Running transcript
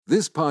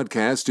This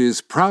podcast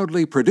is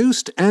proudly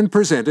produced and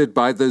presented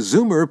by the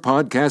Zoomer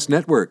Podcast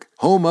Network,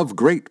 home of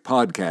great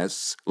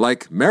podcasts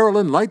like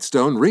Marilyn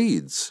Lightstone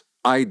Reads,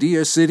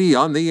 Idea City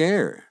on the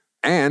Air,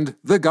 and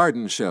The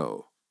Garden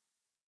Show.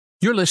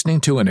 You're listening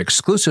to an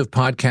exclusive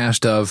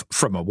podcast of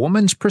From a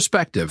Woman's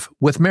Perspective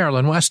with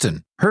Marilyn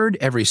Weston, heard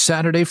every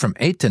Saturday from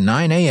 8 to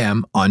 9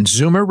 a.m. on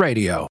Zoomer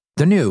Radio,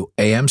 the new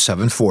AM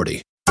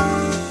 740.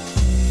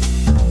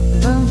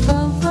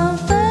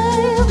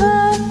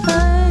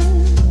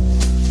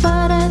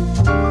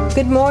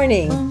 Good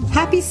morning.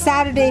 Happy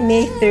Saturday,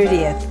 May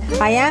 30th.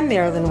 I am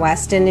Marilyn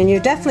Weston, and you're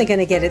definitely going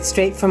to get it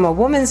straight from a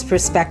woman's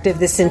perspective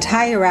this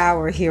entire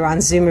hour here on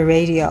Zoomer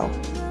Radio.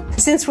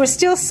 Since we're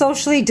still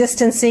socially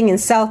distancing and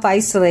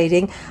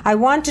self-isolating, I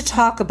want to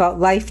talk about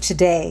life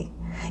today.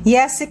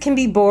 Yes, it can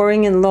be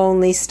boring and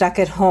lonely stuck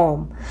at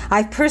home.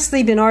 I've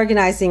personally been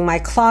organizing my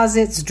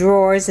closets,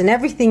 drawers, and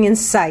everything in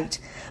sight.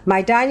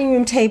 My dining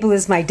room table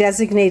is my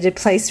designated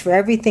place for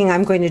everything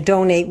I'm going to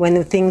donate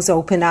when things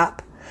open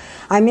up.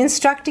 I'm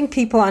instructing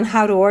people on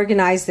how to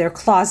organize their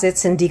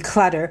closets and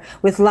declutter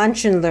with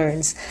Lunch and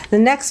Learns. The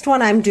next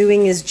one I'm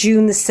doing is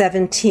June the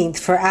 17th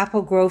for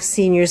Apple Grove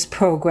Seniors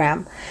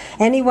Program.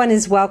 Anyone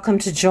is welcome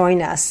to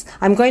join us.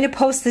 I'm going to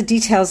post the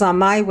details on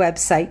my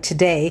website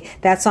today.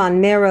 That's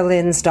on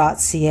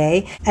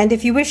marilyns.ca. And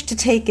if you wish to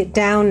take it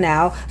down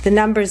now, the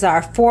numbers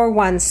are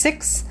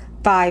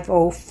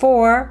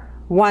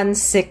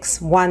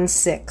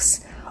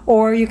 416-504-1616.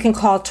 Or you can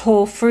call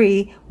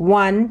toll-free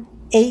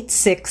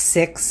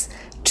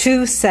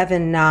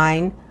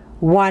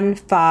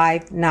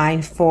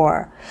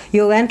 1-866-279-1594.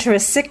 You'll enter a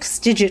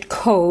 6-digit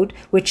code,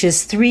 which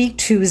is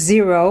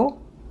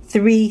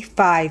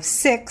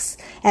 320356,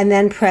 and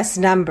then press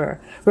number.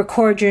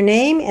 Record your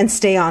name and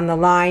stay on the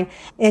line,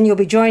 and you'll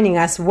be joining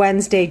us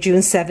Wednesday,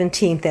 June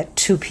 17th at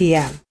 2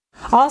 p.m.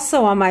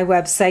 Also on my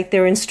website,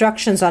 there are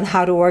instructions on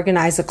how to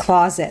organize a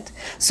closet,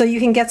 so you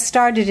can get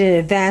started in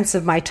advance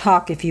of my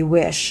talk if you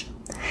wish.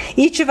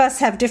 Each of us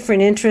have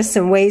different interests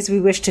and ways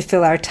we wish to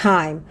fill our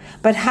time,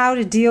 but how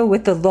to deal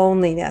with the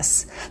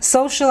loneliness.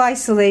 Social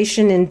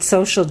isolation and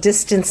social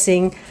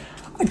distancing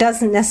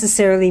doesn't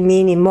necessarily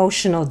mean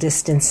emotional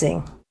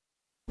distancing.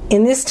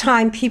 In this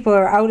time, people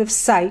are out of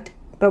sight,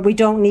 but we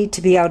don't need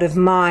to be out of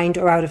mind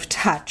or out of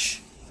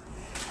touch.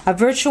 A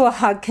virtual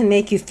hug can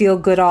make you feel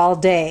good all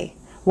day.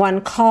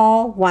 One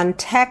call, one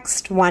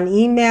text, one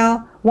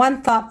email,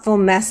 one thoughtful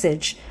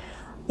message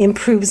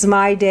improves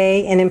my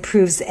day and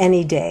improves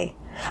any day.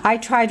 I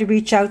try to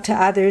reach out to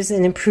others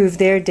and improve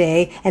their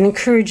day and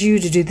encourage you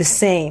to do the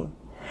same.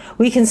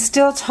 We can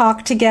still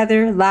talk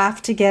together,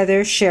 laugh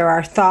together, share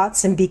our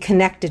thoughts, and be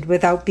connected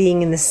without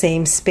being in the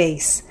same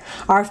space.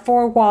 Our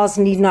four walls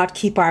need not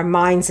keep our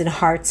minds and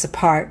hearts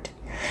apart.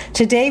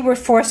 Today we're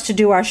forced to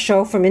do our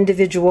show from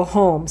individual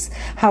homes.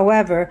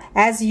 However,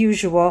 as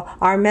usual,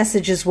 our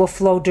messages will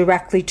flow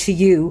directly to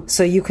you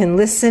so you can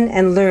listen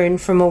and learn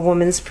from a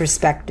woman's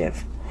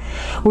perspective.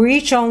 We're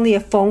each only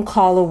a phone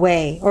call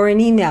away or an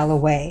email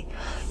away.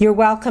 You're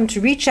welcome to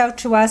reach out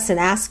to us and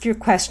ask your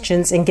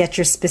questions and get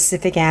your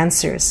specific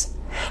answers.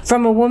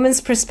 From a woman's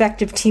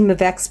perspective, team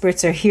of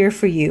experts are here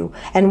for you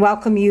and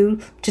welcome you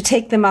to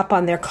take them up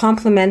on their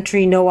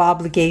complimentary,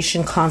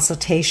 no-obligation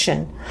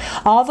consultation.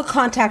 All the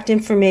contact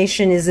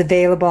information is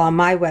available on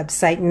my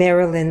website,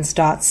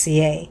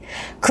 marilyns.ca.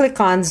 Click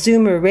on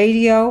Zoomer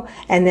Radio,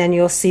 and then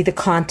you'll see the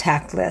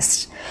contact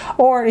list.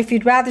 Or if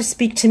you'd rather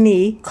speak to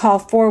me, call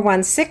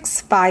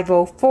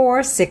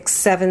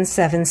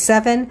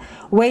 416-504-6777.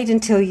 Wait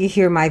until you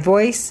hear my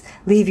voice,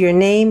 leave your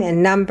name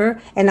and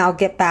number, and I'll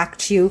get back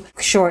to you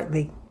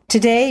shortly.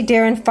 Today,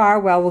 Darren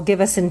Farwell will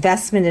give us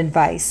investment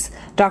advice.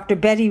 Dr.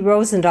 Betty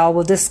Rosendahl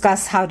will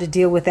discuss how to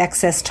deal with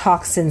excess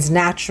toxins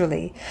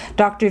naturally.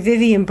 Dr.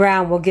 Vivian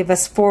Brown will give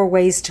us 4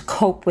 ways to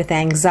cope with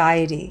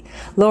anxiety.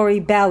 Lori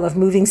Bell of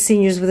Moving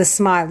Seniors with a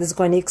Smile is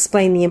going to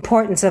explain the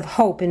importance of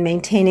hope in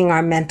maintaining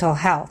our mental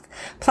health.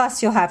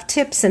 Plus, you'll have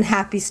tips and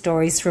happy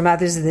stories from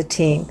others of the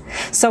team.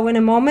 So in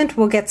a moment,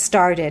 we'll get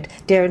started.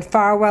 Darren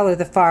Farwell or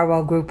the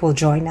Farwell Group will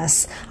join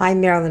us. I'm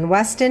Marilyn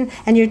Weston,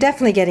 and you're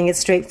definitely getting it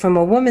straight from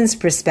a woman's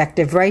perspective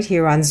right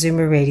here on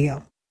Zoomer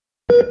Radio.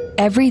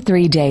 Every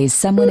 3 days,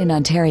 someone in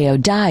Ontario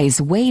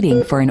dies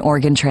waiting for an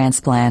organ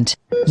transplant.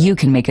 You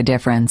can make a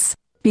difference.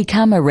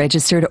 Become a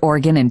registered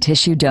organ and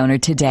tissue donor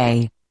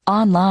today.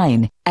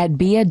 Online at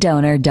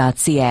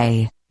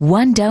beadonor.ca.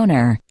 One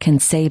donor can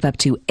save up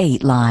to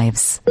 8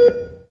 lives.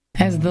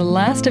 As the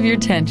last of your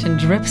tension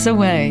drips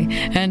away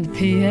and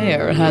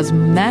Pierre has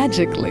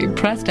magically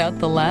pressed out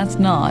the last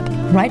knot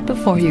right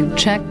before you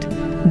checked,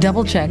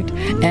 double-checked,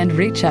 and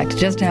rechecked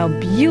just how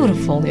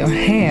beautiful your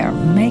hair,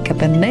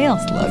 makeup, and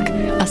nails look,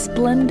 a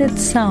splendid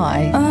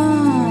sigh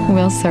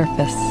will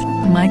surface.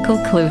 Michael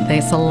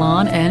Cluthe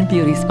Salon and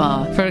Beauty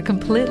Spa. For a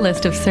complete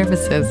list of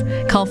services,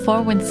 call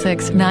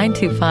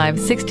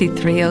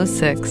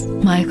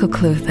 416-925-6306. Michael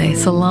Cluthe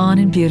Salon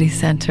and Beauty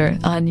Center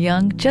on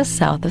Yonge, just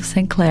south of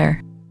St.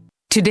 Clair.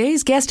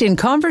 Today's guest in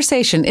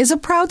conversation is a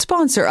proud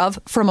sponsor of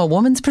From a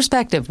Woman's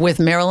Perspective with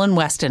Marilyn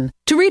Weston.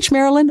 To reach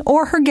Marilyn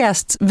or her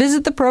guests,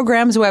 visit the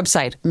program's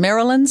website,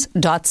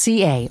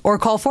 marilyns.ca, or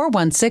call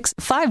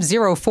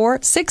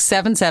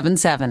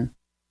 416-504-6777.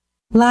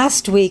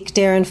 Last week,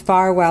 Darren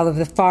Farwell of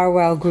the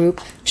Farwell Group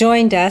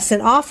joined us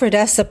and offered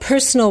us a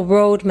personal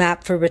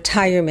roadmap for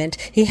retirement.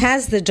 He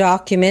has the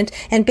document,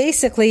 and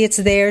basically it's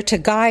there to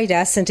guide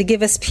us and to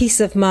give us peace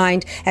of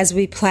mind as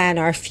we plan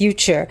our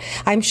future.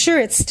 I'm sure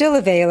it's still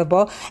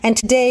available. And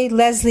today,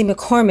 Leslie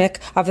McCormick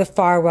of the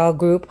Farwell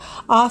Group,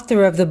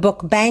 author of the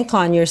book Bank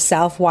on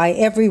Yourself, Why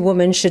Every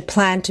Woman Should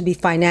Plan to Be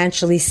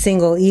Financially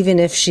Single Even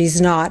If She's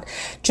Not,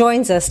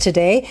 joins us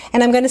today.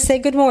 And I'm going to say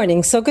good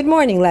morning. So good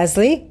morning,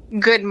 Leslie.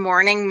 Good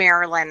morning,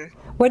 Marilyn.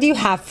 What do you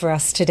have for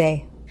us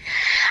today?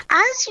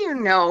 As you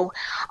know,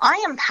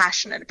 I am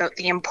passionate about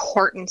the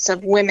importance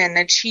of women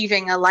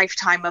achieving a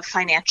lifetime of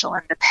financial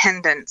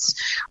independence,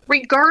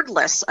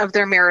 regardless of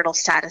their marital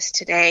status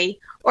today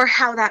or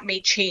how that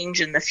may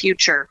change in the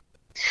future.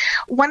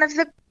 One of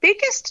the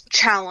biggest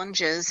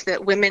challenges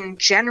that women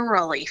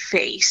generally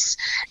face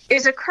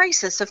is a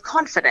crisis of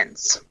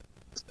confidence.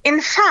 In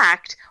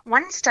fact,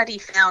 one study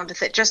found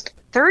that just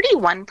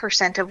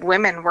 31% of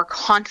women were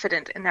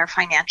confident in their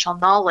financial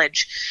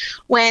knowledge,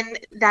 when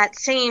that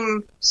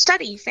same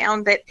study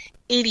found that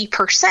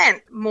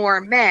 80% more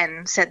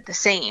men said the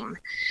same.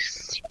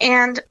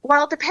 And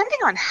while depending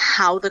on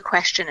how the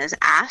question is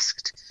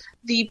asked,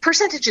 the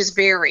percentages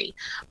vary,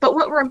 but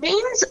what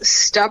remains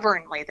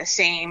stubbornly the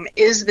same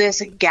is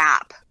this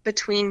gap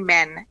between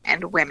men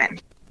and women.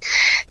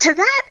 To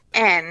that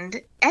end,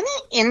 any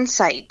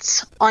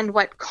insights on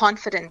what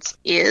confidence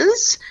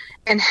is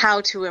and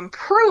how to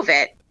improve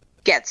it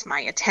gets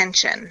my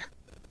attention.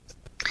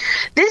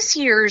 This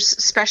year's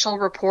Special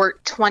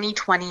Report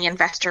 2020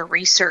 Investor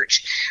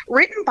Research,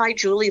 written by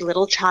Julie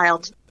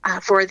Littlechild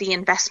for the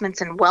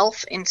Investments and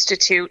Wealth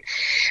Institute,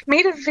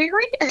 made a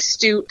very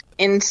astute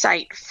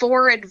insight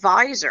for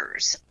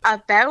advisors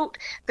about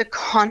the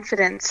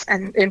confidence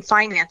and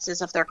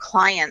finances of their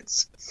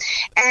clients.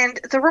 And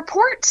the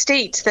report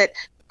states that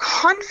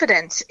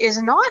confidence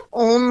is not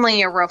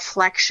only a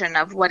reflection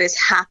of what is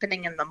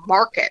happening in the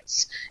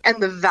markets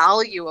and the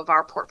value of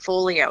our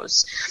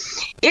portfolios.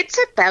 It's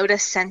about a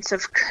sense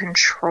of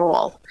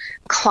control,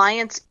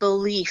 clients'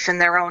 belief in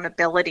their own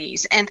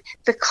abilities, and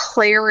the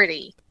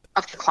clarity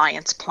of the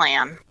client's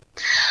plan.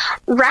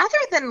 Rather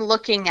than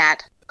looking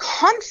at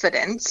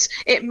confidence,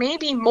 it may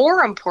be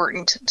more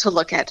important to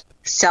look at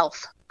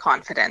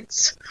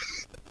self-confidence.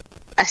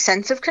 A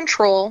sense of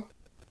control,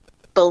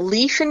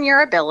 belief in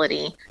your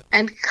ability,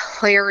 and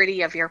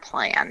clarity of your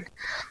plan.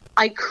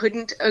 I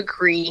couldn't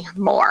agree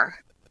more.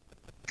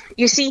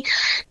 You see,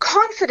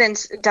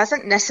 confidence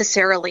doesn't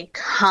necessarily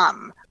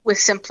come with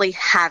simply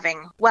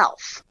having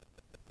wealth.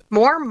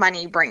 More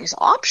money brings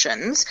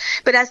options,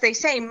 but as they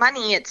say,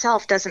 money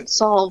itself doesn't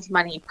solve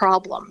money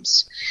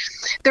problems.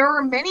 There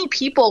are many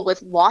people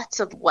with lots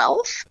of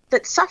wealth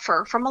that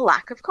suffer from a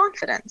lack of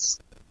confidence.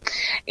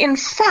 In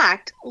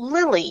fact,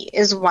 Lily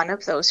is one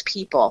of those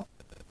people.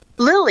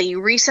 Lily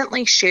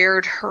recently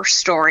shared her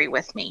story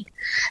with me.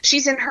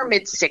 She's in her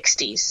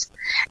mid-60s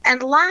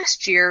and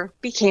last year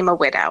became a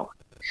widow.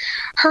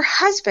 Her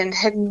husband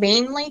had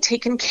mainly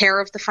taken care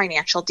of the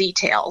financial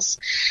details.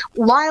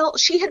 While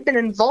she had been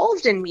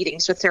involved in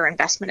meetings with their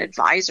investment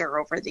advisor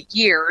over the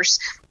years,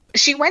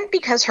 she went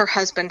because her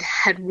husband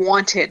had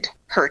wanted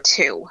her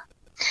to.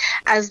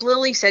 As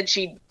Lily said,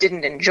 she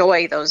didn't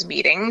enjoy those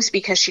meetings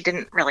because she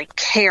didn't really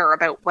care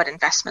about what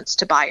investments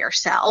to buy or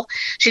sell.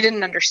 She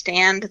didn't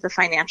understand the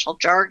financial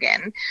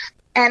jargon.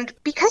 And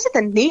because of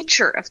the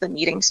nature of the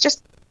meetings,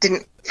 just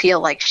didn't feel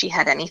like she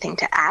had anything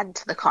to add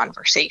to the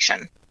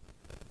conversation.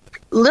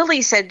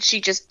 Lily said she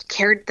just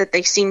cared that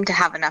they seemed to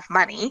have enough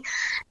money.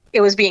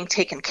 It was being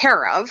taken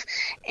care of,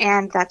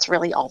 and that's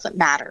really all that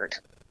mattered.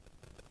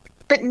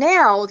 But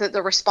now that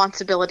the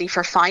responsibility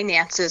for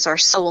finances are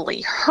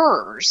solely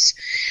hers,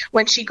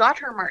 when she got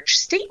her March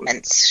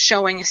statements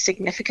showing a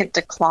significant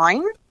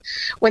decline,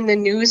 when the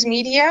news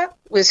media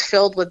was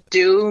filled with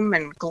doom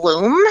and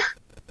gloom,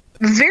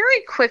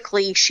 very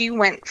quickly she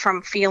went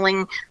from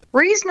feeling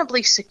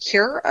reasonably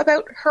secure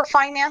about her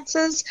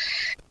finances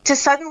to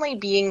suddenly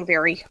being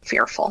very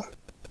fearful.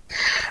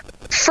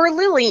 For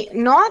Lily,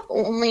 not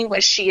only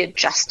was she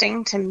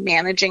adjusting to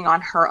managing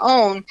on her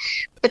own,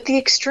 but the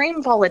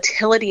extreme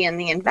volatility in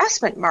the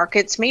investment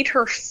markets made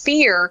her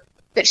fear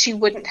that she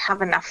wouldn't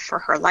have enough for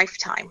her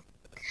lifetime.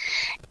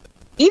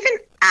 Even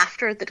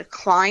after the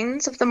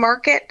declines of the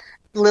market,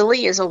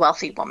 Lily is a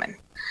wealthy woman.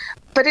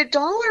 But a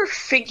dollar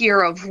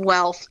figure of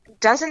wealth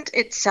doesn't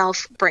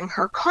itself bring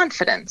her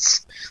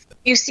confidence.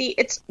 You see,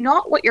 it's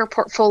not what your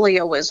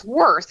portfolio is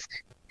worth,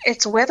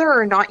 it's whether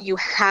or not you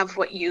have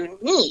what you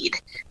need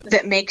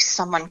that makes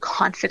someone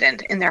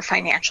confident in their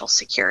financial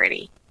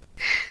security.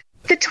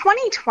 The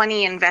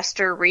 2020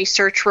 Investor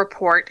Research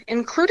Report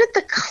included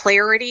the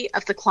clarity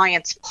of the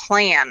client's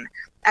plan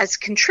as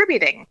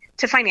contributing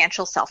to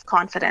financial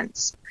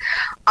self-confidence.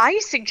 I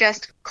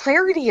suggest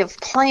clarity of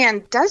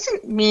plan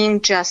doesn't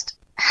mean just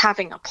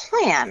having a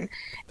plan,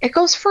 it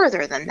goes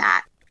further than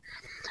that.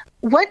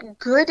 What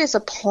good is a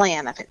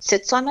plan if it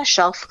sits on a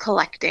shelf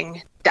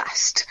collecting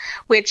dust,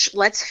 which,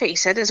 let's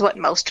face it, is what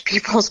most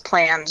people's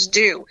plans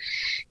do.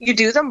 You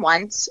do them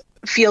once,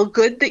 feel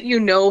good that you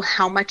know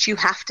how much you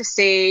have to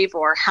save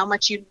or how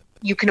much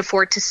you can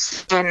afford to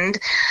spend,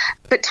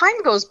 but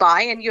time goes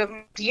by and you have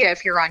no idea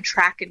if you're on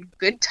track in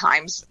good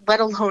times, let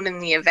alone in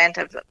the event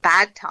of a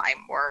bad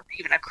time or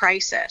even a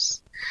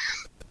crisis.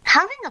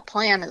 Having a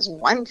plan is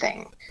one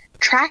thing.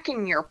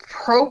 Tracking your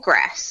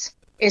progress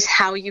is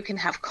how you can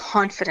have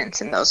confidence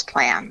in those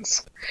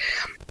plans.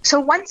 So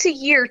once a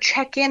year,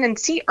 check in and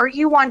see, are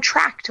you on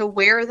track to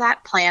where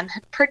that plan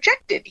had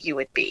projected you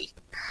would be?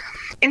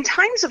 In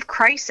times of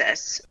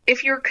crisis,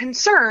 if you're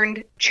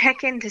concerned,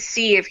 check in to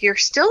see if you're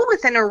still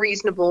within a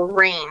reasonable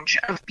range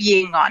of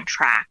being on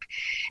track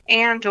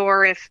and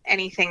or if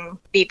anything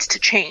needs to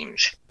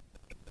change.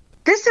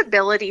 This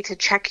ability to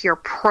check your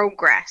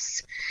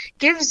progress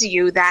gives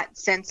you that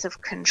sense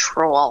of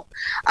control,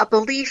 a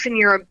belief in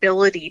your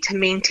ability to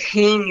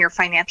maintain your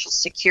financial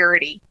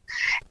security,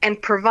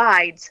 and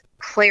provides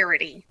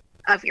clarity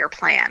of your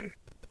plan.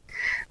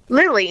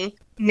 Lily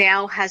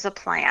now has a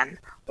plan,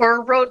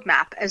 or a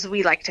roadmap as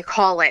we like to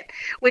call it,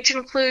 which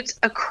includes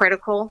a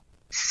critical,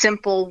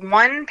 simple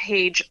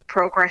one-page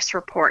progress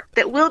report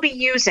that we'll be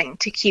using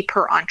to keep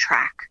her on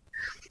track.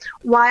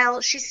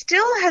 While she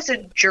still has a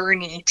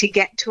journey to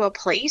get to a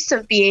place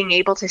of being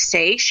able to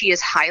say she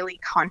is highly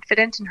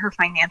confident in her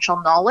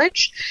financial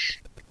knowledge,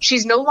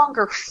 she's no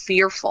longer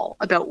fearful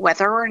about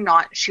whether or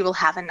not she will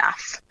have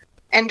enough.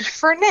 And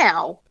for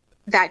now,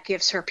 that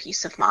gives her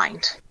peace of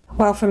mind.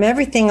 Well, from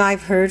everything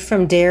I've heard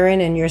from Darren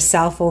and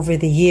yourself over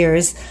the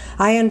years,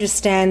 I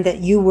understand that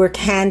you work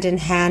hand in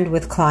hand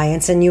with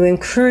clients and you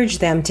encourage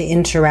them to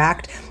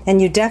interact,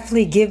 and you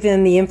definitely give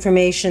them the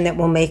information that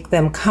will make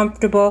them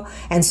comfortable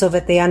and so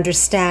that they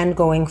understand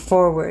going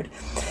forward.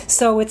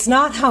 So it's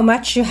not how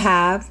much you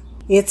have,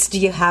 it's do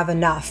you have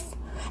enough?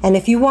 And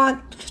if you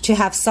want to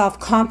have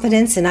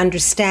self-confidence and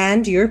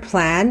understand your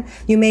plan,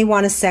 you may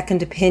want a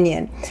second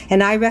opinion.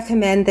 And I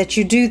recommend that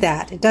you do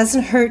that. It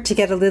doesn't hurt to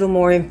get a little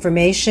more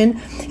information.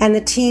 And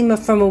the team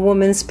of From a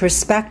Woman's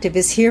Perspective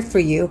is here for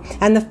you.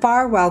 And the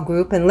Farwell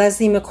Group and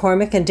Leslie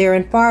McCormick and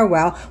Darren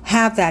Farwell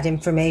have that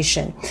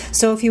information.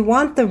 So if you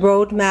want the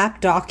roadmap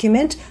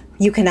document,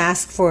 you can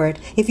ask for it.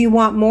 If you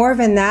want more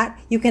than that,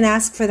 you can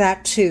ask for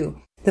that too.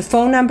 The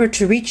phone number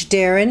to reach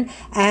Darren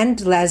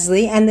and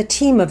Leslie and the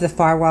team of the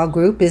Farwell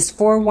Group is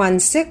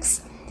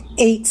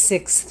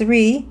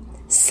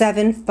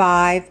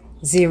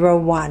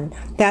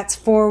 416-863-7501. That's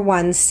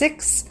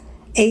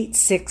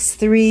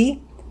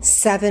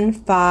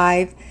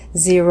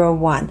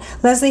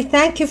 416-863-7501. Leslie,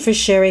 thank you for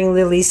sharing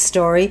Lily's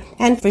story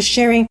and for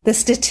sharing the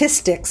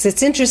statistics.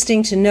 It's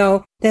interesting to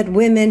know that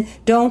women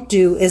don't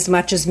do as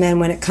much as men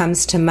when it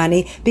comes to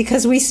money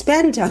because we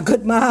spend a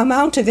good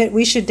amount of it.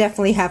 We should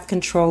definitely have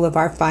control of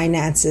our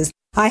finances.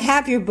 I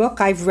have your book.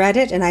 I've read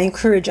it and I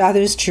encourage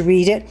others to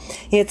read it.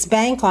 It's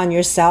Bank on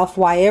Yourself,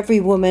 Why Every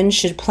Woman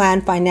Should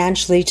Plan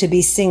Financially to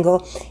Be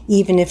Single,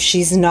 Even If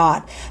She's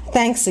Not.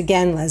 Thanks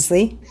again,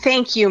 Leslie.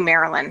 Thank you,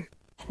 Marilyn.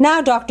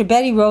 Now, Dr.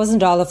 Betty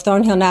Rosendahl of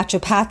Thornhill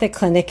Naturopathic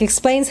Clinic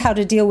explains how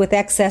to deal with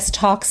excess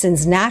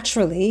toxins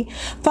naturally,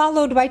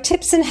 followed by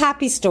tips and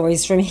happy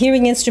stories from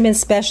hearing instrument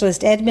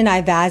specialist Edmund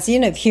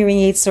Ivazian of Hearing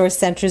Aid Source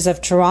Centers of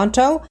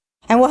Toronto.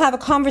 And we'll have a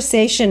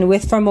conversation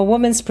with From a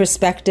Woman's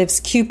Perspective's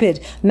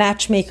Cupid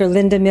matchmaker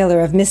Linda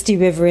Miller of Misty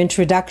River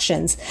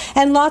Introductions.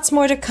 And lots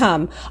more to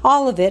come.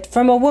 All of it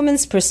from a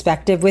woman's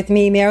perspective with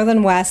me,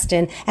 Marilyn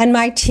Weston, and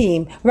my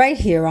team right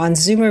here on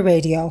Zoomer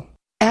Radio.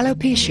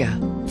 Alopecia,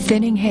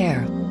 thinning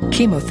hair,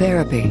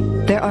 chemotherapy.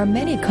 There are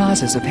many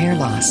causes of hair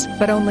loss,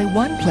 but only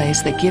one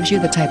place that gives you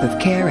the type of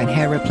care and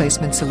hair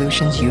replacement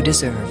solutions you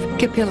deserve.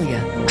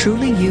 Capilia,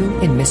 Truly You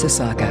in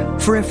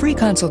Mississauga. For a free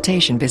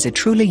consultation, visit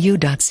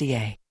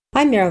trulyu.ca.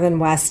 I'm Marilyn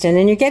Weston,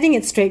 and you're getting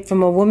it straight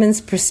from a woman's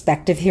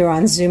perspective here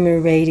on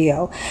Zoomer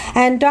Radio.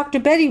 And Dr.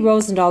 Betty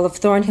Rosendahl of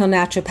Thornhill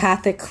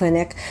Naturopathic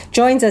Clinic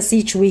joins us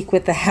each week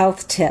with the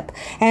health tip.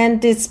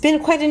 And it's been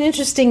quite an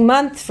interesting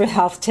month for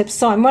health tips,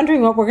 so I'm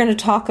wondering what we're going to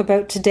talk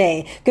about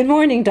today. Good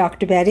morning,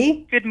 Dr.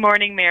 Betty. Good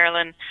morning,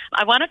 Marilyn.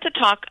 I wanted to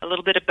talk a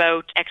little bit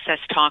about excess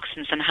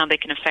toxins and how they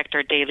can affect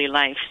our daily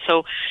life.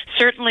 So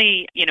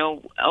certainly,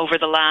 over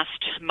the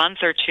last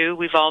month or two,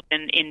 we've all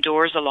been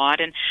indoors a lot,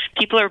 and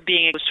people are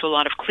being exposed to a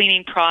lot of cleaning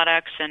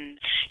products, and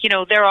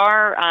there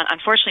are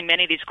unfortunately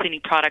many of these cleaning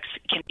products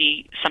can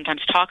be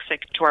sometimes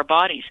toxic to our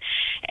bodies.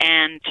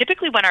 And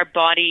typically when our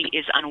body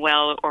is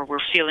unwell or we're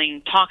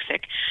feeling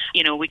toxic,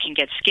 we can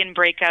get skin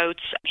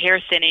breakouts,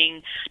 hair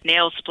thinning,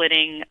 nail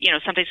splitting,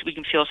 sometimes we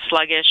can feel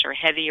sluggish or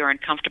heavy or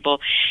uncomfortable.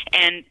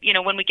 And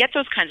when we get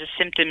those kinds of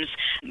symptoms,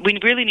 we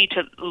really need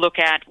to look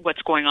at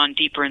what's going on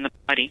deeper in the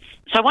body.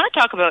 So I want to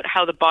talk about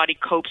how the body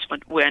copes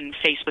when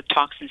faced with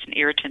toxins and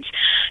irritants.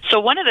 So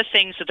one of the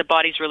things that the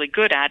body's really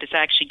good at that is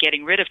actually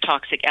getting rid of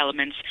toxic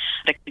elements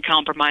that can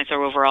compromise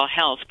our overall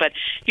health. But,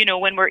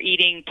 when we're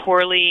eating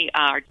poorly,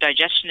 our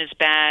digestion is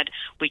bad,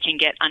 we can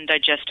get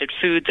undigested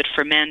food that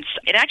ferments.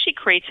 It actually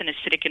creates an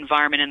acidic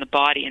environment in the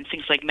body, and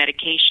things like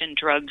medication,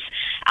 drugs,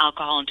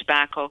 alcohol, and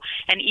tobacco,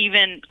 and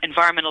even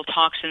environmental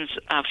toxins,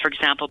 for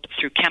example,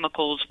 through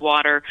chemicals,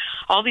 water,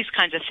 all these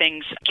kinds of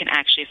things can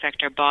actually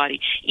affect our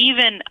body.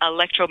 Even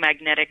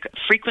electromagnetic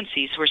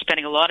frequencies, we're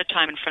spending a lot of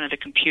time in front of the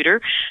computer,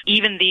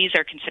 even these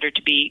are considered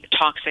to be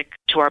toxic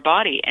to our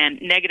body.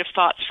 And negative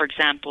thoughts, for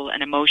example,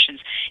 and emotions,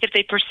 if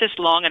they persist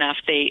long enough,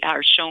 they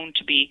are shown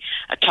to be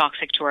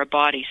toxic to our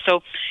body.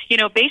 So,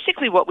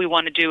 basically what we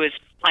want to do is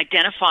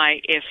identify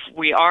if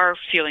we are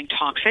feeling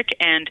toxic.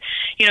 And,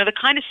 the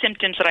kind of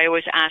symptoms that I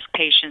always ask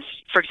patients,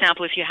 for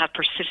example, if you have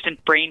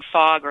persistent brain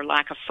fog or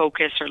lack of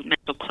focus or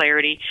mental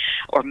clarity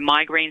or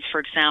migraines, for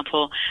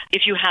example,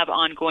 if you have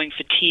ongoing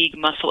fatigue,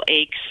 muscle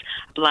aches,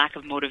 lack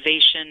of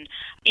motivation,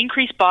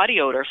 increased body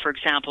odor, for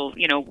example,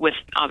 with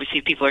obviously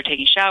people are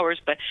taking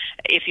showers, but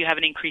if you have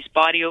an increased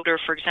body odor,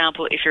 for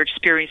example, if you're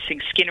experiencing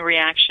skin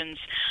reactions,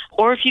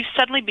 or if you've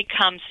suddenly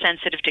become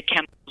sensitive to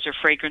chemicals or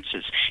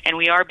fragrances, and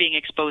we are being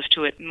exposed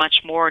to it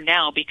much more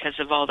now because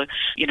of all the,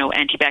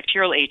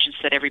 antibacterial agents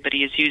that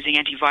everybody is using,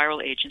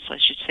 antiviral agents, I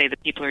should say,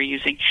 that people are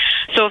using.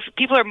 So if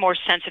people are more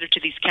sensitive to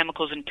these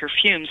chemicals and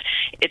perfumes,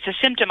 it's a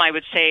symptom, I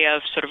would say,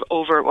 of sort of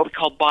over what we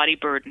call body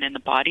burden in the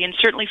body. And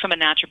certainly from a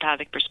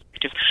naturopathic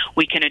perspective,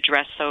 we can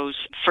address those,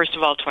 first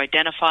of all, to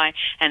identify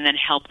and then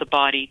help the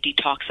body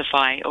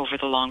detoxify over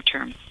the long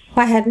term.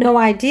 I had no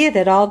idea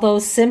that all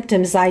those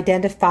symptoms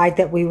identified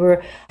that we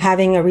were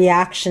having a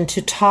reaction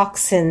to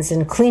toxins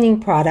and cleaning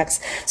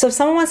products. So if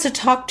someone wants to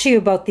talk to you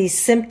about these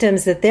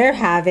symptoms that they're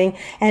having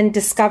and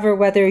discover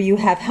whether you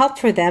have help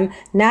for them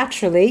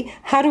naturally,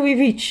 how do we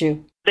reach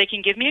you? They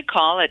can give me a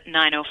call at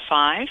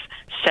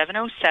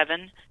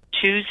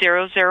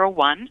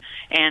 905-707-2001,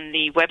 and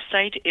the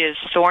website is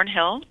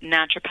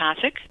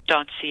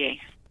thornhillnaturopathic.ca.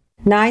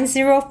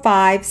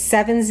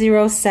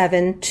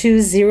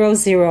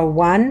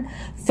 905-707-2001,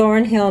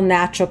 Thornhill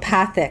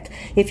Naturopathic.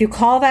 If you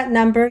call that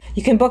number,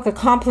 you can book a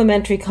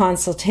complimentary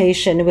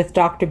consultation with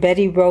Dr.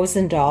 Betty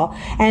Rosendahl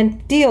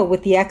and deal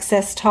with the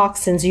excess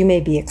toxins you may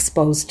be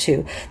exposed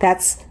to.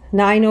 That's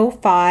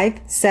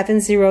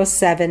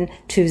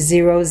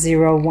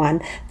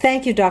 905-707-2001.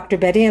 Thank you, Dr.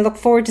 Betty. I look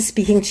forward to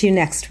speaking to you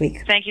next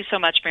week. Thank you so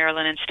much,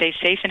 Marilyn, and stay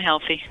safe and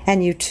healthy.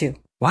 And you too.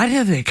 Why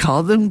do they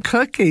call them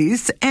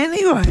cookies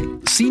anyway?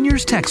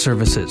 Seniors Tech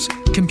Services.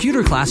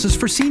 Computer classes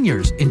for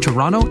seniors in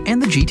Toronto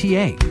and the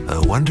GTA. I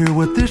wonder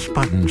what this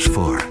button's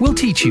for. We'll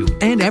teach you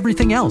and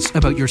everything else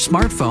about your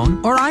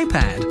smartphone or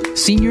iPad.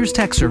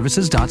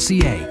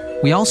 SeniorsTechServices.ca.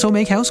 We also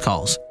make house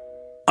calls.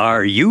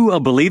 Are you a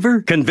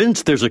believer?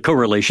 Convinced there's a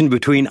correlation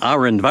between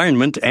our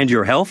environment and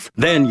your health?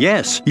 Then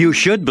yes, you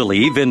should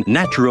believe in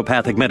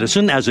naturopathic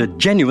medicine as a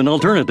genuine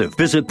alternative.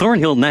 Visit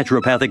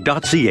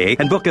thornhillnaturopathic.ca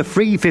and book a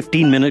free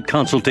 15-minute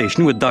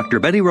consultation with Dr.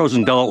 Betty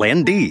Rosendahl,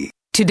 ND.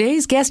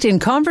 Today's guest in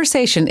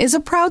conversation is a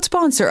proud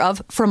sponsor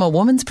of From a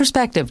Woman's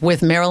Perspective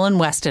with Marilyn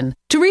Weston.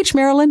 To reach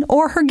Marilyn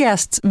or her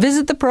guests,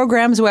 visit the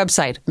program's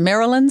website,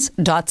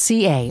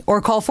 marilyns.ca, or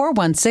call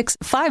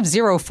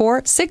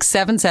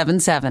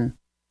 416-504-6777.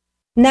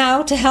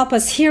 Now, to help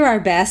us hear our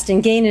best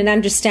and gain an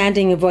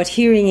understanding of what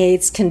hearing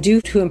aids can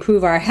do to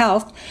improve our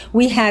health,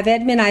 we have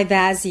Edmund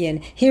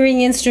Ivazian,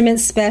 hearing instrument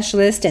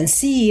specialist and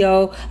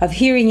CEO of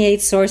Hearing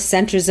Aid Source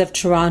Centers of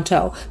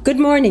Toronto. Good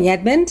morning,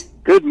 Edmund.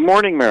 Good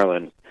morning,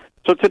 Marilyn.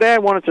 So today I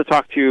wanted to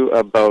talk to you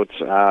about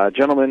a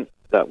gentleman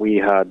that we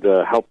had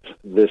helped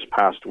this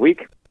past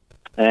week,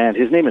 and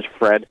his name is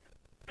Fred.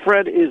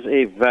 Fred is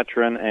a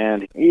veteran,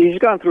 and he's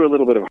gone through a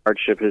little bit of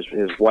hardship. His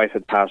wife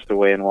had passed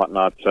away and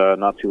whatnot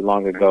not too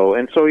long ago,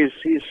 and so he's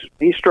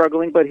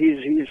struggling, but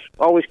he's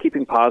always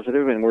keeping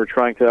positive, and we're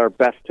trying our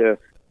best to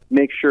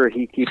make sure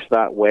he keeps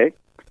that way.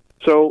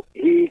 So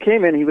he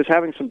came in. He was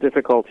having some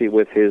difficulty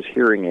with his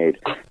hearing aid,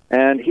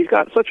 and he's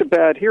got such a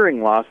bad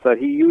hearing loss that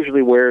he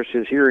usually wears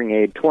his hearing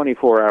aid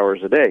 24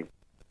 hours a day.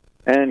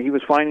 And he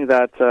was finding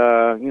that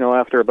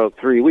after about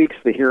 3 weeks,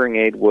 the hearing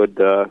aid would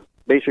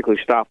basically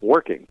stop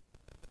working.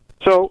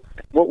 So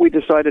what we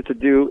decided to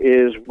do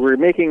is we're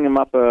making him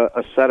up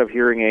a set of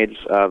hearing aids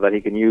that he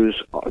can use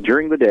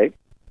during the day,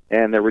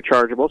 and they're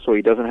rechargeable, so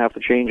he doesn't have to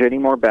change any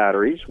more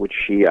batteries, which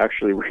he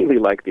actually really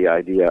liked the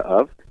idea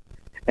of.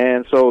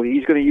 And so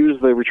he's going to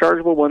use the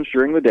rechargeable ones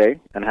during the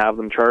day and have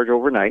them charge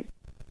overnight,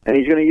 and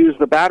he's going to use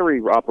the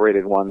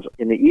battery-operated ones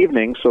in the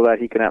evening so that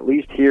he can at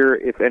least hear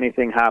if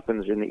anything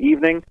happens in the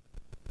evening,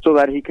 so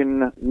that he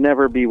can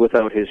never be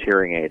without his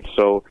hearing aids.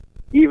 So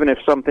even if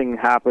something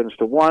happens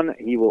to one,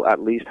 he will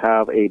at least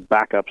have a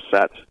backup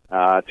set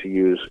to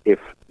use if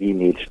he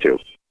needs to.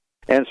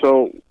 And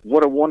so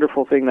what a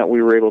wonderful thing that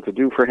we were able to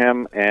do for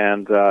him,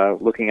 and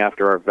looking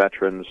after our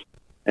veterans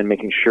and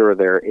making sure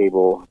they're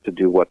able to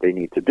do what they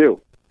need to do.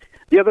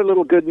 The other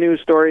little good news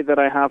story that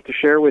I have to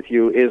share with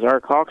you is our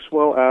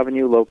Coxwell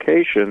Avenue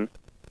location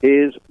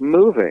is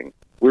moving.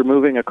 We're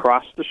moving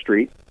across the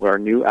street. Our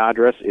new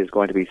address is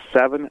going to be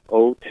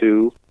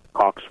 702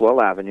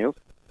 Coxwell Avenue.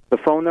 The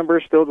phone number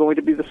is still going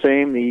to be the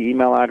same. The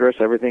email address,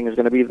 everything is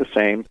going to be the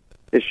same.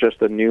 It's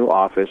just a new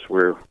office.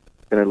 We're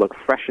going to look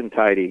fresh and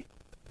tidy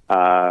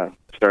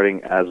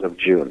starting as of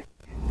June.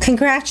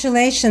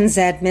 Congratulations,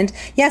 Edmund.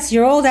 Yes,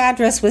 your old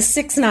address was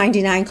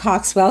 699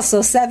 Coxwell,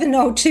 so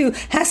 702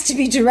 has to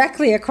be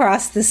directly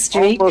across the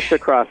street. Almost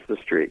across the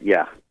street,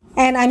 yeah.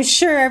 And I'm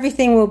sure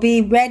everything will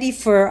be ready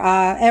for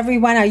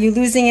everyone. Are you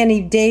losing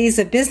any days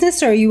of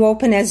business, or are you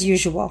open as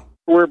usual?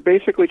 We're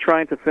basically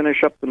trying to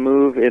finish up the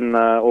move in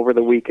over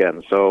the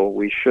weekend, so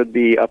we should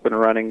be up and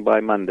running by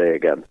Monday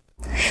again.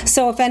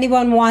 So if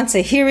anyone wants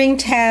a hearing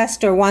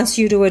test or wants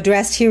you to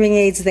address hearing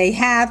aids they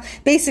have,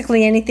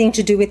 basically anything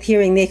to do with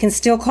hearing, they can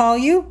still call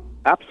you?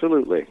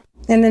 Absolutely.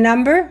 And the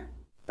number?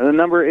 And the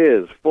number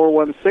is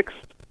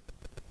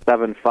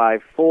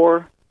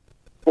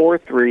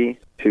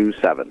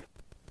 416-754-4327.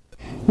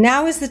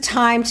 Now is the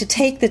time to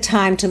take the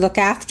time to look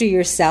after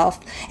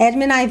yourself.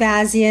 Edmund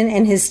Ivazian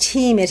and his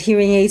team at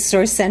Hearing Aid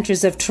Source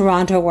Centres of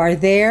Toronto are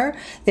there.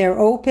 They're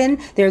open.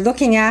 They're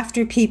looking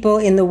after people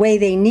in the way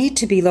they need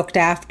to be looked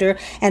after.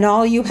 And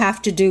all you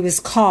have to do is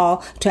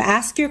call to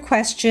ask your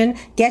question,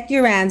 get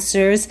your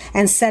answers,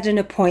 and set an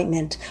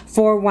appointment.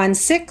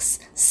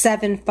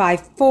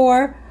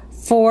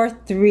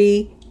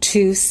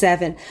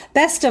 416-754-4327.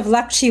 Best of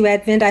luck to you,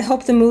 Edmund. I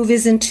hope the move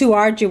isn't too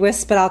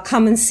arduous, but I'll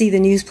come and see the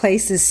new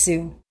places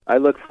soon. I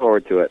look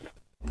forward to it.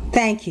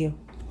 Thank you.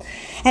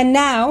 And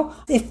now,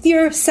 if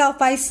you're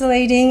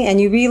self-isolating and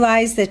you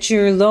realize that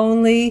you're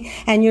lonely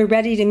and you're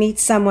ready to meet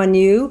someone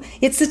new,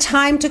 it's the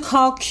time to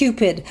call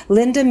Cupid,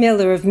 Linda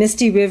Miller of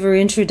Misty River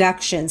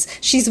Introductions.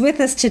 She's with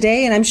us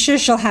today, and I'm sure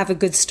she'll have a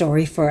good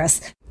story for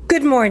us.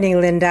 Good morning,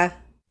 Linda.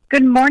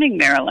 Good morning,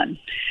 Marilyn.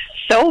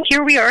 So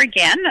here we are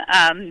again,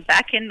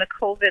 back in the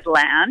COVID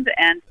land,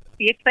 and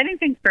the exciting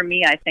thing for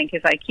me, I think,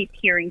 is I keep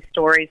hearing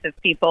stories of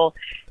people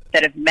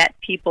that have met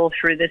people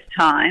through this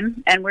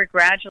time, and we're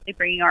gradually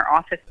bringing our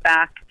office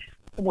back.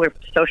 We're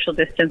social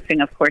distancing,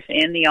 of course,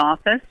 in the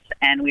office,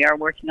 and we are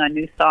working on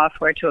new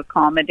software to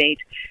accommodate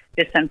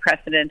this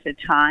unprecedented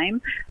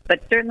time.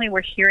 But certainly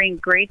we're hearing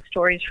great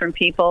stories from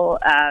people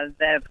that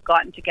have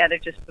gotten together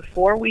just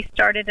before we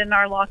started in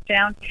our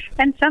lockdown,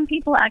 and some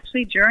people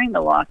actually during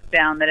the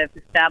lockdown that have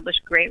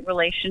established great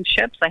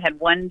relationships. I had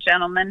one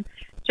gentleman,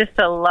 just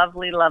a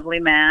lovely, lovely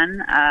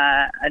man,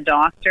 a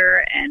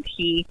doctor, and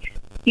he's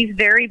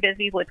very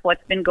busy with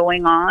what's been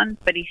going on,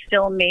 but he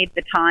still made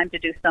the time to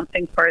do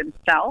something for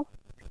himself.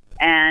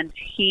 And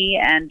he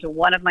and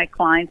one of my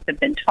clients have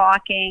been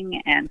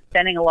talking and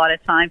spending a lot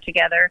of time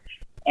together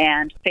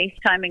and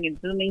FaceTiming and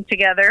Zooming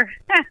together.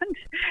 And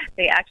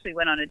they actually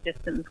went on a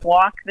distance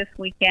walk this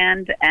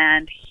weekend,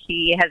 and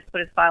he has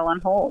put his file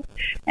on hold.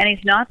 And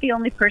he's not the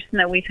only person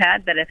that we've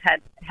had that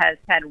has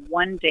had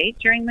one date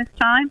during this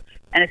time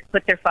and has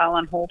put their file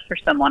on hold for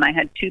someone. I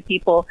had two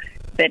people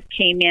that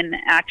came in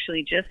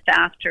actually just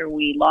after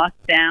we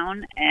locked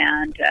down,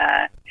 and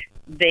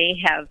they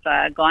have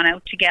gone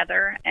out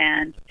together,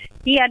 and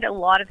he had a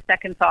lot of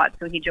second thoughts.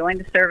 So he joined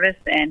the service,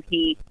 and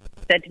he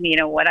said to me, you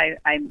know what, I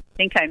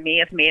think I may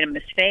have made a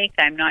mistake.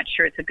 I'm not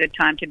sure it's a good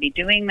time to be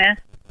doing this.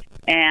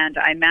 And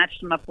I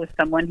matched him up with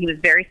someone. He was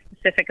very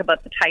specific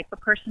about the type of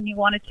person he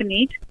wanted to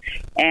meet.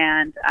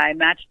 And I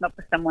matched him up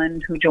with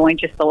someone who joined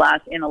just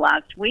in the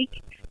last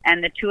week.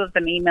 And the two of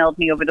them emailed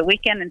me over the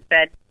weekend and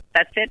said,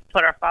 that's it,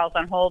 put our files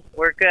on hold,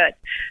 we're good.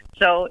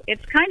 So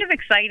it's kind of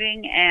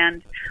exciting,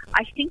 and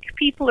I think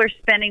people are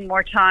spending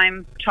more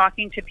time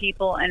talking to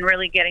people and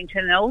really getting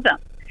to know them.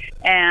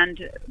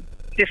 And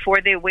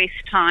before they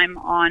waste time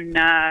on,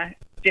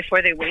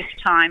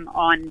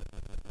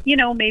 you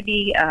know,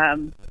 maybe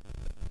on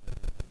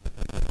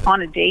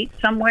a date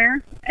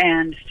somewhere.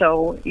 And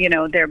so, you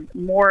know, they're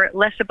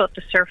less about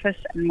the surface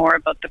and more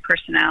about the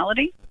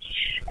personality.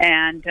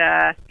 And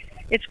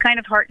it's kind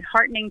of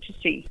heartening to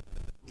see.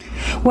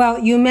 Well,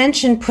 you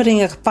mentioned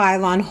putting a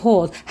file on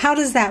hold. How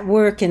does that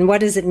work, and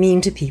what does it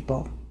mean to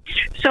people?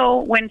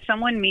 So when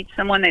someone meets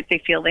someone that they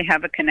feel they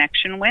have a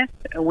connection with,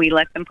 we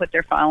let them put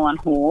their file on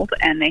hold,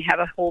 and they have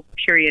a hold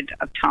period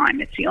of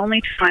time. It's the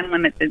only time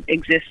limit that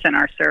exists in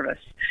our service.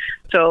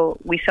 So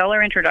we sell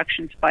our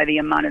introductions by the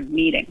amount of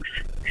meetings.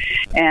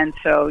 And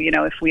so, you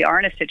know, if we are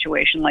in a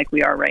situation like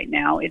we are right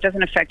now, it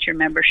doesn't affect your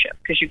membership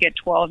because you get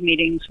 12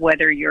 meetings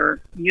whether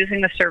you're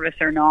using the service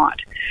or not.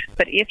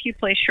 But if you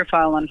place your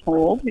file on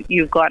hold,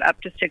 you've got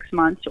up to 6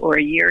 months or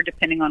a year,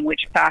 depending on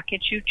which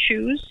package you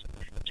choose,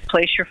 to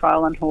place your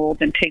file on hold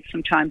and take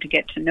some time to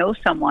get to know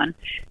someone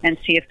and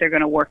see if they're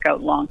going to work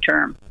out long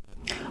term.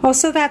 Oh,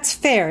 so that's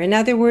fair. In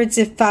other words,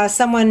 if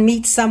someone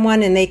meets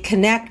someone and they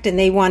connect and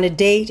they want to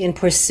date and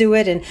pursue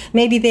it, and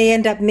maybe they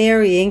end up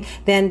marrying,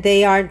 then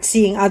they aren't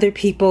seeing other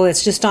people.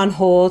 It's just on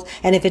hold.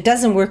 And if it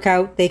doesn't work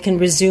out, they can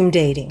resume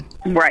dating.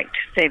 Right.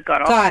 They've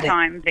got all the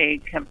time.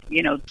 They have,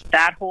 you know,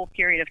 that whole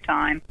period of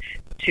time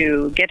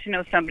to get to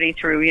know somebody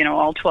through,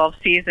 all 12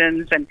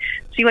 seasons and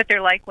see what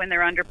they're like when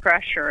they're under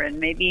pressure, and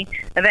maybe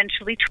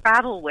eventually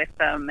travel with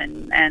them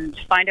and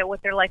find out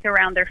what they're like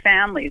around their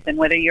families and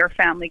whether your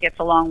family gets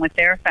along with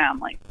their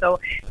family. So,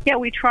 yeah,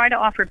 we try to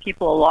offer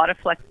people a lot of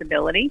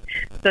flexibility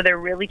so they're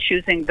really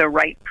choosing the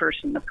right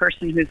person, the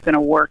person who's going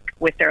to work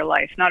with their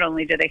life. Not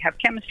only do they have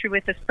chemistry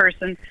with this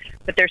person,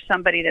 but there's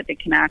somebody that they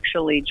can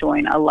actually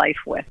join a life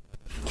with.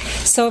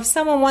 So if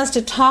someone wants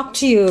to talk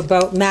to you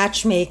about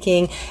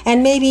matchmaking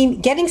and maybe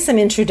getting some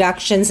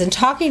introductions and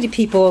talking to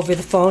people over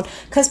the phone,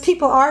 because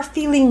people are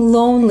feeling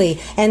lonely.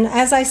 And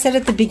as I said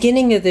at the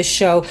beginning of the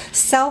show,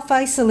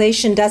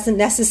 self-isolation doesn't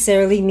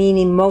necessarily mean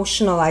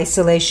emotional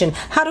isolation.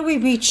 How do we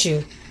reach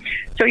you?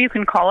 So you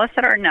can call us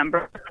at our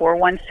number,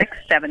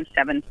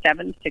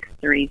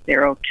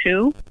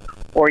 416-777-6302,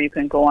 or you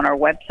can go on our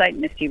website,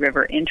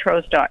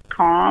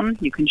 MistyRiverIntros.com.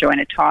 You can join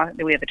a talk.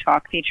 We have a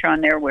talk feature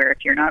on there where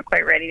if you're not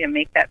quite ready to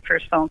make that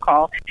first phone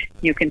call,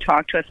 you can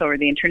talk to us over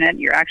the internet.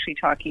 You're actually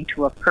talking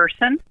to a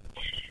person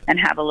and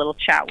have a little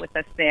chat with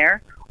us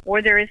there.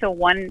 Or there is a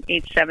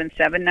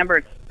 1-877 number.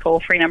 It's a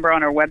toll-free number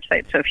on our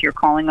website. So if you're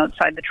calling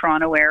outside the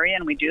Toronto area,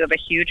 and we do have a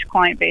huge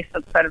client base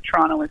outside of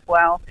Toronto as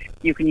well,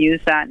 you can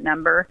use that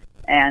number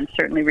and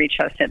certainly reach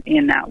us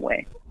in that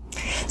way.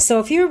 So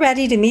if you're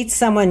ready to meet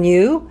someone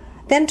new,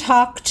 then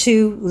talk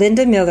to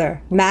Linda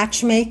Miller,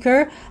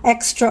 matchmaker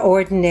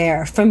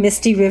extraordinaire from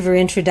Misty River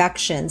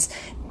Introductions.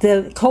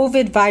 The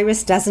COVID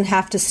virus doesn't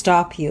have to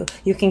stop you.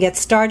 You can get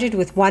started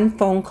with one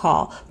phone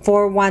call,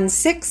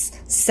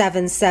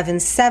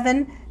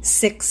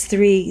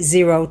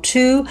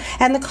 416-777-6302,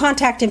 and the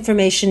contact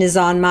information is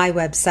on my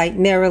website,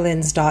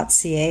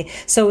 marilyns.ca,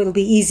 so it'll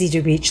be easy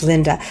to reach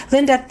Linda.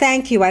 Linda,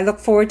 thank you. I look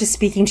forward to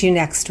speaking to you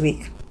next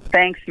week.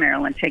 Thanks,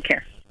 Marilyn. Take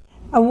care.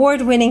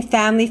 Award-winning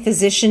family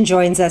physician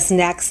joins us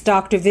next,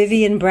 Dr.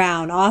 Vivian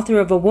Brown, author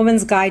of A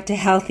Woman's Guide to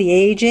Healthy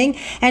Aging,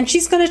 and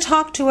she's going to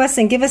talk to us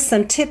and give us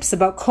some tips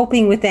about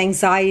coping with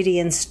anxiety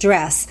and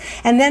stress.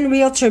 And then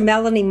realtor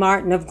Melanie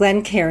Martin of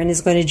Glencairn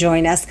is going to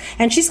join us,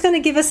 and she's going to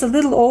give us a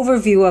little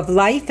overview of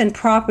life and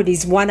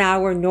properties 1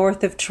 hour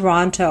north of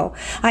Toronto.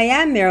 I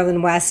am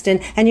Marilyn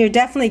Weston, and you're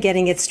definitely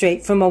getting it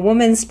straight from a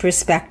woman's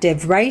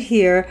perspective right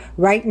here,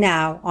 right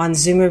now on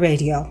Zoomer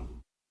Radio.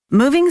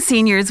 Moving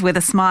seniors with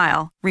a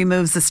smile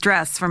removes the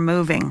stress from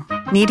moving.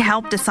 Need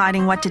help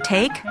deciding what to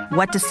take,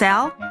 what to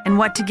sell, and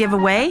what to give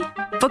away?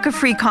 Book a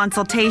free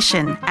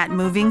consultation at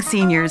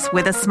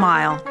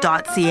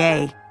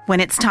movingseniorswithasmile.ca. When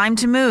it's time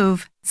to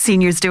move,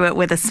 seniors do it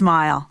with a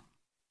smile.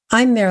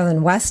 I'm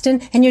Marilyn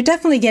Weston, and you're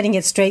definitely getting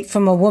it straight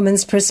from a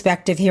woman's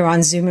perspective here on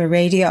Zoomer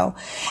Radio.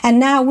 And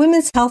now,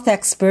 women's health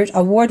expert,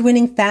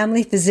 award-winning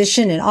family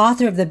physician, and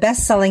author of the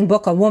best-selling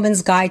book, A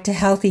Woman's Guide to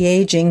Healthy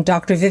Aging,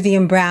 Dr.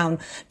 Vivian Brown,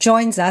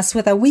 joins us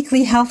with a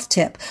weekly health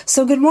tip.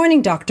 So good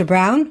morning, Dr.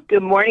 Brown.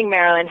 Good morning,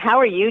 Marilyn. How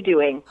are you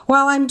doing?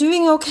 Well, I'm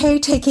doing okay,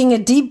 taking a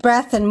deep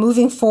breath and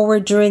moving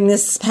forward during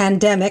this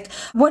pandemic.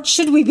 What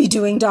should we be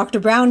doing,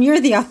 Dr. Brown? You're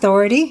the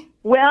authority.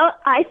 Well,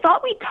 I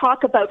thought we'd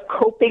talk about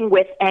coping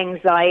with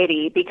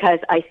anxiety because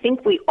I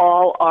think we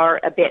all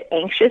are a bit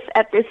anxious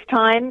at this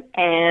time,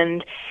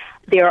 and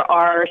there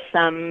are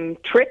some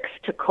tricks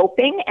to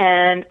coping,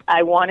 and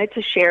I wanted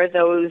to share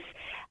those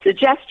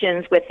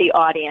suggestions with the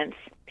audience.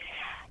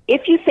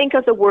 If you think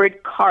of the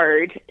word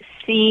CARD,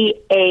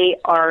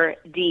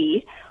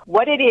 C-A-R-D,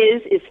 what it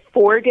is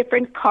 4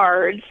 different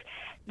cards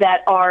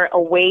that are a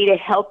way to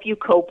help you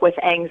cope with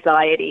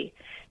anxiety.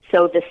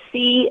 So the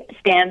C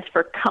stands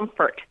for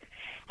comfort.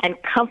 And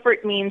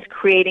comfort means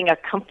creating a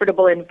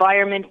comfortable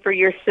environment for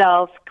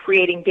yourself,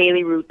 creating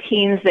daily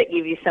routines that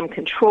give you some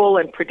control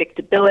and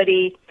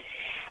predictability,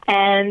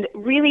 and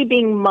really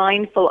being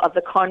mindful of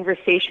the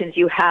conversations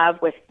you have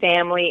with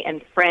family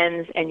and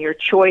friends and your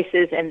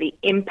choices and the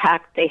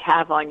impact they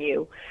have on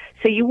you.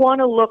 So you want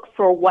to look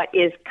for what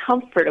is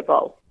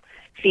comfortable.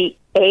 The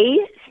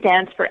A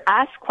stands for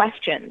ask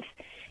questions.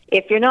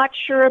 If you're not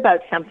sure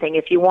about something,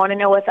 if you want to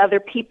know if other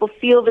people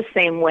feel the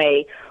same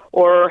way,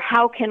 or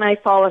how can I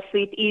fall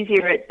asleep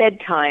easier at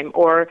bedtime,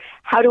 or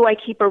how do I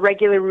keep a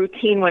regular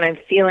routine when I'm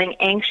feeling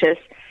anxious,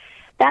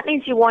 that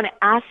means you want to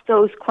ask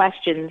those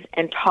questions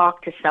and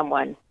talk to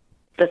someone.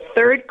 The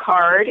third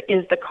card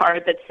is the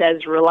card that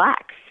says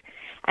relax.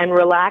 And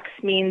relax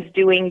means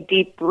doing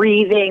deep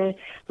breathing,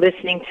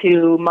 listening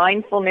to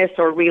mindfulness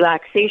or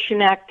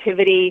relaxation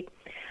activity.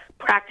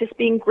 Practice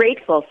being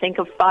grateful. Think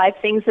of 5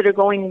 things that are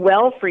going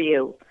well for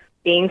you.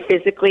 Being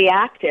physically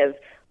active,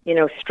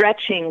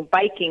 stretching,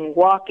 biking,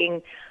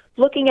 walking,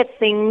 looking at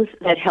things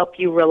that help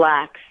you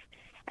relax.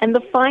 And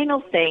the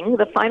final thing,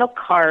 the final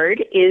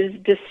card is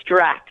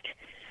distract.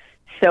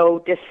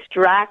 So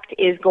distract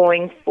is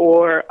going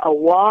for a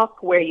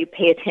walk where you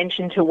pay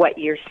attention to what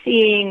you're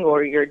seeing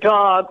or your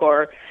dog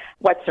or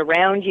what's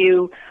around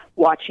you,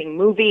 watching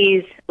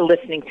movies,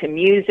 listening to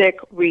music,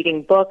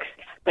 reading books,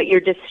 but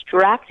you're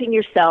distracting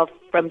yourself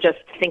from just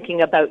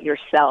thinking about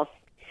yourself.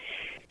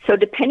 So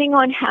depending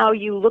on how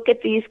you look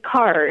at these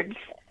cards,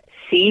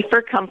 C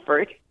for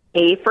comfort,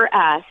 A for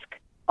ask,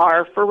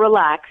 R for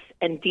relax,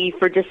 and D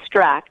for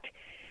distract,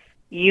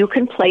 you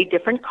can play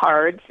different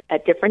cards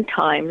at different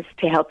times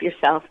to help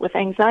yourself with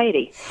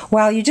anxiety.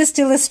 Well, you just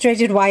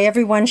illustrated why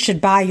everyone should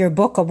buy your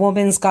book, A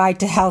Woman's Guide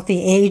to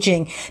Healthy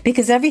Aging,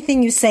 because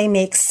everything you say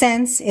makes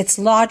sense, it's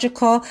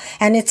logical,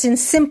 and it's in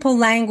simple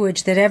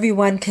language that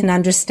everyone can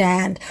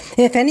understand.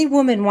 If any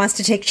woman wants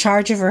to take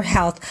charge of her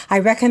health, I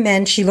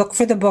recommend she look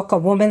for the book, A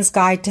Woman's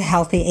Guide to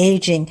Healthy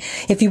Aging.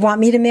 If you want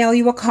me to mail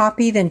you a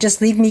copy, then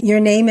just leave me your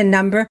name and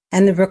number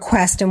and the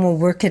request, and we'll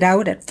work it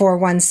out at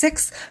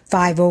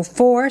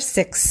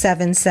 416-504-6777.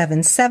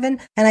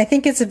 And I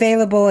think it's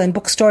available in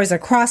bookstores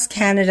across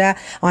Canada,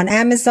 on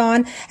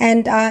Amazon.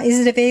 And is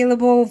it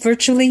available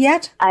virtually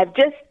yet? I've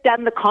just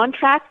done the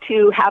contract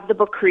to have the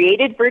book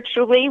created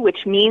virtually,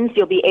 which means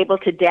you'll be able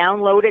to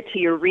download it to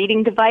your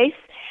reading device.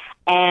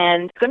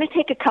 And it's going to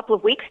take a couple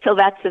of weeks till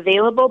that's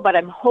available, but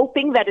I'm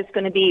hoping that it's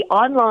going to be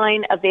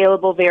online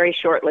available very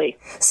shortly.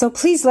 So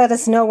please let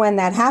us know when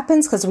that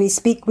happens, because we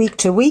speak week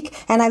to week,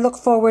 and I look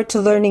forward to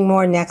learning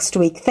more next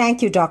week.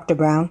 Thank you, Dr.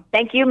 Brown.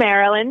 Thank you,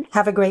 Marilyn.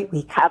 Have a great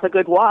week. Have a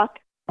good walk.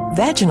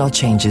 Vaginal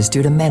changes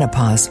due to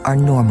menopause are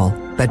normal,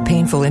 but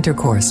painful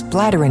intercourse,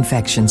 bladder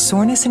infection,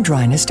 soreness, and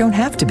dryness don't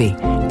have to be,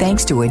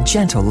 thanks to a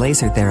gentle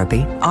laser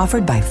therapy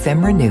offered by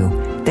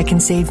FemRenew that can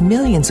save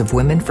millions of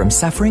women from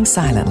suffering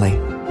silently.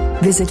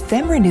 Visit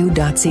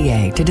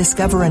femrenew.ca to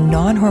discover a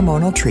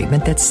non-hormonal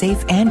treatment that's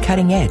safe and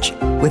cutting edge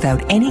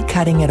without any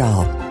cutting at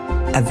all.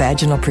 A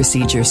vaginal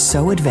procedure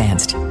so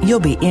advanced,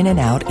 you'll be in and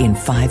out in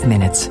 5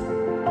 minutes.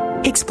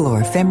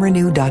 Explore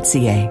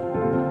femrenew.ca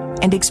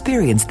and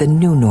experience the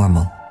new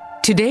normal.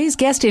 Today's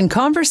guest in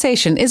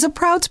conversation is a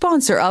proud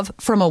sponsor of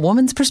From a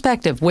Woman's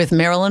Perspective with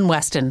Marilyn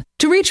Weston.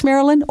 To reach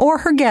Marilyn or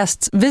her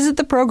guests, visit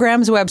the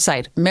program's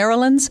website,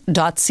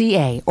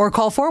 marilyns.ca, or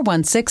call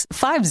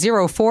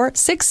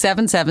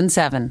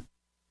 416-504-6777.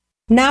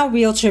 Now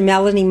realtor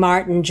Melanie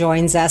Martin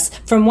joins us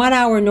from 1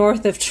 hour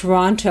north of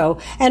Toronto,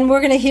 and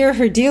we're going to hear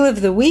her deal of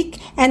the week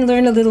and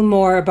learn a little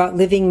more about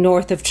living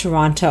north of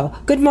Toronto.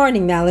 Good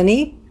morning,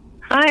 Melanie.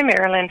 Hi,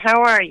 Marilyn.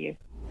 How are you?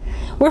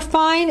 We're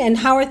fine, and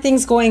how are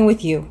things going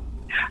with you?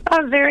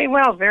 Very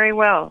well, very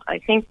well. I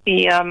think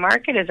the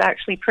market is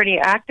actually pretty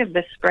active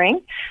this spring,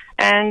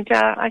 and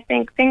I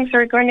think things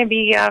are going to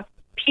be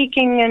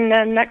peaking in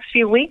the next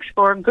few weeks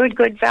for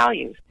good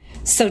values.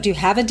 So do you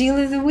have a deal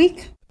of the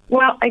week?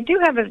 Well, I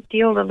do have a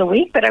deal of the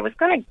week, but I was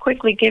going to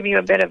quickly give you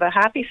a bit of a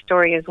happy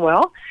story as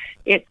well.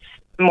 It's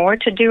more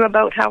to do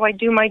about how I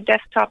do my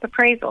desktop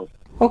appraisals.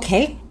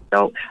 Okay.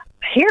 So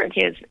here it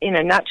is in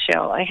a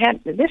nutshell.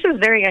 This is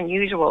very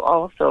unusual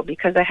also,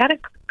 because I had a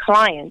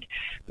client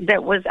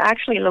that was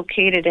actually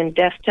located in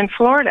Destin,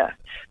 Florida.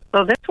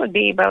 So this would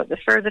be about the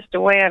furthest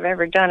away I've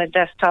ever done a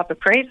desktop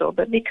appraisal.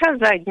 But because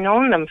I'd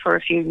known them for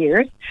a few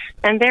years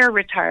and they're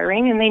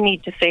retiring and they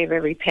need to save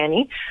every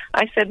penny,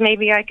 I said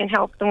maybe I can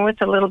help them with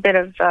a little bit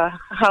of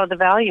how the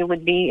value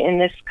would be in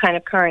this kind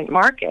of current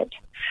market.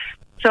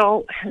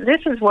 So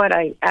this is what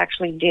I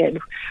actually did.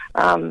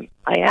 I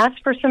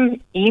asked for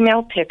some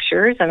email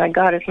pictures, and I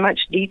got as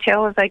much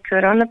detail as I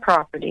could on the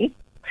property.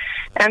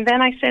 And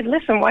then I said,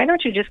 listen, why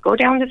don't you just go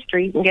down the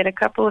street and get a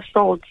couple of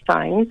sold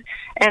signs,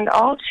 and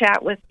I'll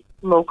chat with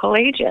local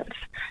agents.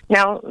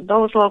 Now,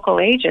 those local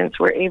agents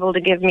were able to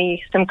give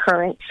me some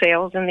current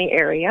sales in the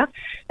area.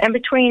 And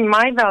between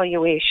my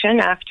valuation,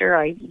 after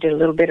I did a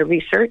little bit of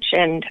research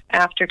and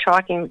after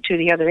talking to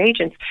the other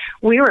agents,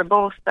 we were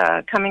both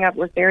coming up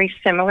with very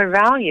similar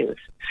values.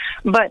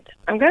 But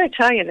I'm going to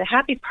tell you, the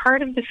happy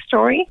part of the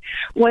story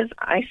was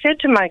I said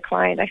to my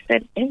client, I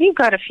said, have you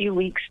got a few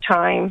weeks'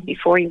 time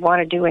before you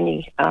want to do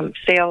any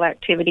sale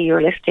activity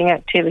or listing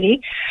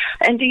activity?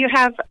 And do you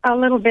have a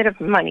little bit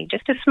of money,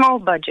 just a small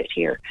budget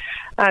here,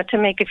 to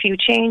make a few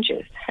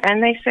changes?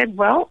 And they said,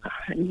 well,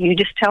 you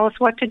just tell us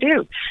what to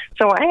do.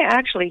 So I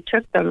actually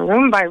took them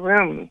room by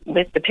room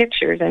with the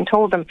pictures and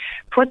told them,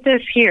 put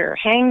this here,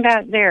 hang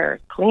that there,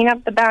 clean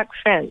up the back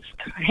fence,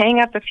 hang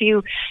up a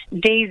few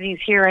daisies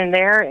here and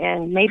there,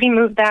 and maybe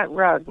move that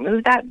rug,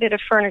 move that bit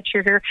of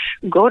furniture here,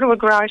 go to a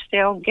garage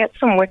sale, get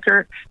some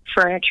wicker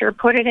furniture,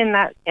 put it in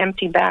that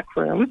empty back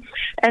room.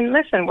 And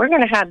listen, we're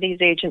going to have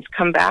these agents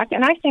come back,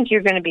 and I think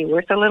you're going to be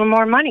worth a little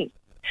more money.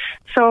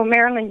 So,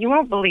 Marilyn, you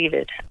won't believe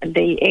it.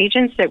 The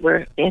agents that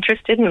were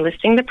interested in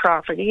listing the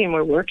property and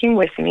were working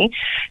with me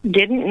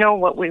didn't know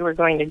what we were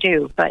going to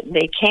do, but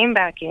they came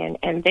back in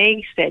and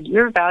they said,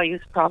 your value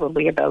is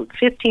probably about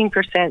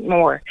 15%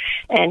 more.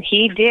 And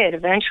he did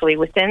eventually,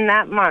 within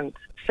that month,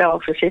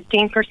 sell for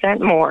 15%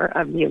 more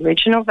of the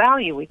original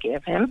value we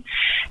give him.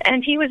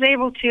 And he was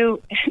able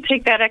to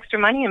take that extra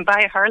money and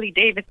buy a Harley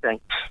Davidson.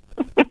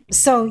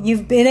 So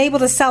you've been able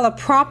to sell a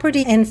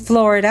property in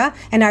Florida,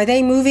 and are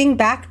they moving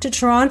back to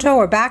Toronto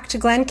or back to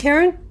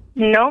Glencairn?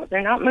 No,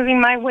 they're not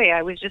moving my way.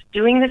 I was just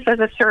doing this as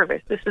a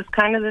service. This is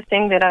kind of the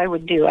thing that I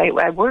would do.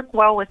 I work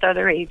well with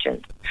other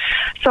agents.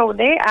 So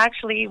they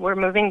actually were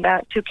moving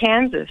back to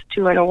Kansas,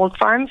 to an old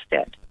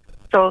farmstead.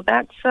 So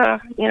that's,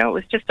 it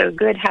was just a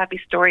good, happy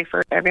story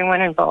for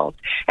everyone involved.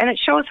 And it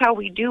shows how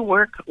we do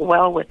work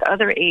well with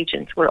other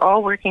agents. We're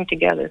all working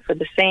together for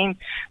the same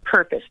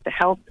purpose, to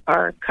help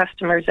our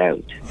customers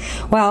out.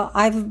 Well,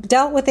 I've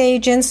dealt with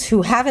agents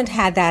who haven't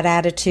had that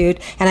attitude,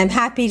 and I'm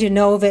happy to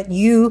know that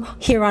you,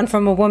 here on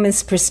From a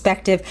Woman's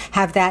Perspective,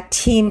 have that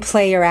team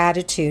player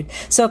attitude.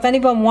 So if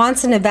anyone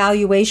wants an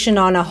evaluation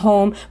on a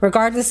home,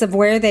 regardless of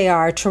where they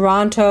are,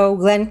 Toronto,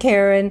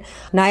 Glencairn,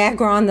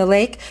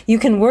 Niagara-on-the-Lake, you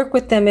can work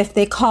with them if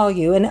they call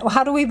you. And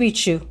how do we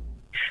reach you?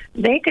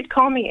 They could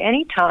call me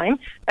anytime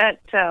at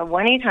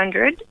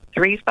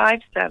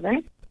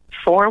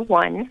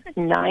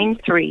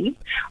 1-800-357-4193,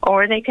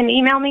 or they can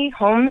email me,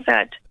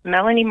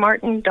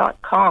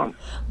 homes@melaniemartin.com.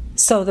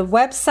 So the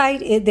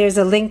website, there's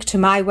a link to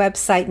my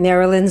website,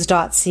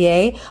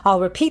 marylands.ca. I'll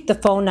repeat the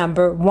phone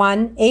number,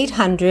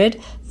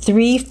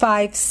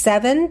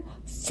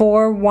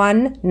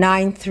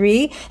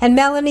 1-800-357-4193. And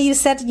Melanie, you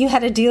said you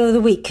had a deal of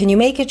the week. Can you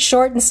make it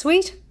short and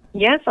sweet?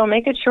 Yes, I'll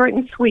make it short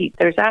and sweet.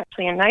 There's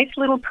actually a nice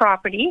little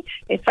property.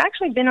 It's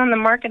actually been on the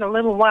market a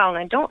little while, and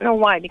I don't know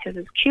why, because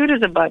it's cute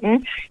as a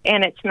button,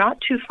 and it's not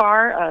too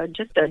far,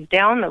 just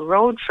down the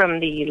road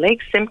from the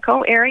Lake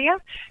Simcoe area.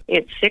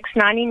 It's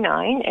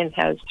 $699 and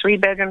has 3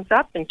 bedrooms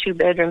up and 2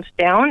 bedrooms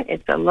down.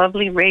 It's a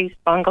lovely raised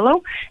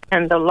bungalow,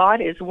 and the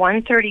lot is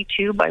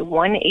 132 by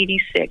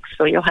 186,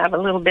 so you'll have a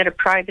little bit of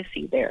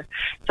privacy there.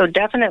 So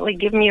definitely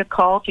give me a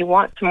call if you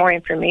want some more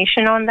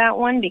information on that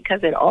one,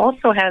 because it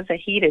also has a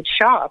heated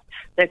shop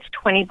that's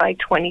 20 by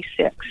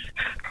 26.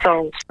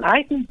 So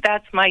I think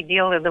that's my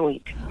deal of the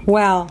week.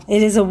 Well,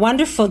 it is a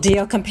wonderful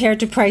deal compared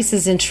to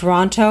prices in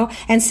Toronto.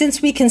 And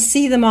since we can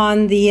see them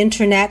on the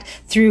internet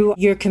through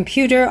your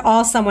computer,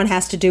 all someone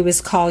has to do is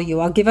call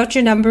you. I'll give out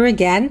your number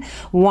again,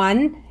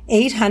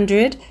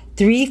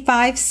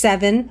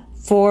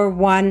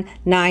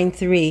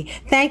 1-800-357-4193.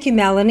 Thank you,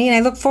 Melanie, and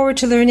I look forward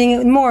to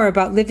learning more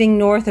about living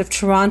north of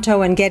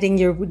Toronto and getting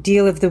your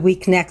deal of the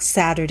week next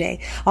Saturday.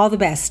 All the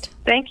best.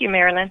 Thank you,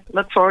 Marilyn.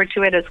 Look forward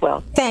to it as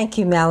well. Thank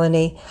you,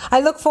 Melanie.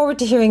 I look forward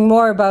to hearing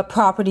more about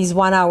properties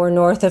 1 hour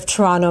north of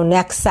Toronto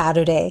next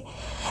Saturday.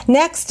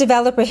 Next,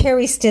 developer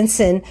Harry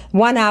Stinson,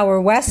 1 hour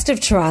west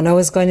of Toronto,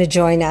 is going to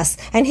join us,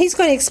 and he's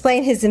going to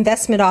explain his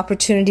investment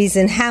opportunities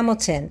in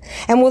Hamilton,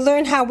 and we'll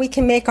learn how we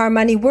can make our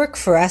money work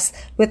for us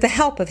with the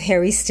help of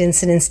Harry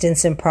Stinson and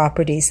Stinson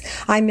Properties.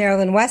 I'm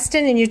Marilyn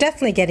Weston, and you're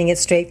definitely getting it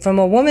straight from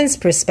a woman's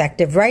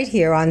perspective right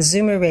here on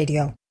Zoomer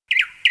Radio.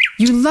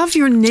 You love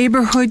your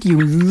neighborhood,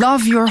 you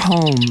love your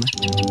home.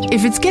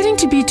 If it's getting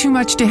to be too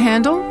much to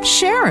handle,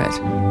 share it.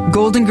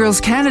 Golden Girls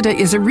Canada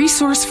is a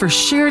resource for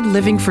shared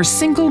living for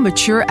single,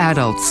 mature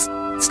adults.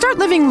 Start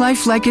living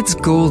life like it's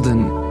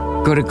golden.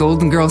 Go to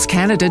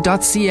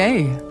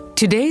goldengirlscanada.ca.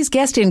 Today's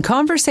guest in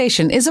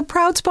conversation is a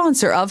proud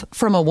sponsor of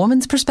From a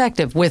Woman's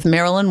Perspective with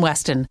Marilyn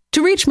Weston.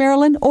 To reach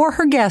Marilyn or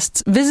her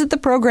guests, visit the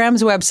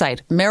program's website,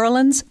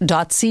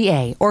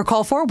 marylands.ca, or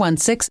call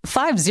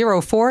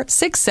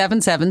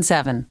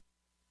 416-504-6777.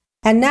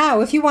 And now,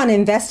 if you want to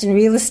invest in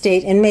real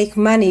estate and make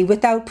money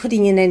without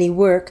putting in any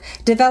work,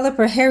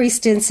 developer Harry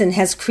Stinson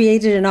has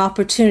created an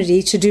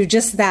opportunity to do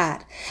just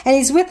that. And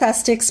he's with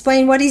us to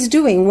explain what he's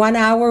doing 1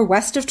 hour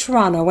west of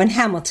Toronto in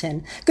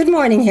Hamilton. Good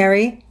morning,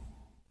 Harry.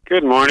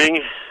 Good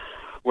morning.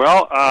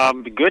 Well,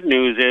 the good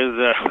news is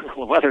the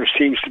weather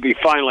seems to be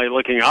finally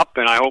looking up,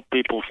 and I hope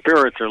people's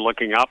spirits are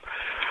looking up.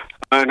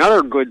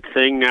 Another good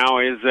thing now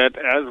is that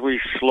as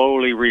we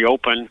slowly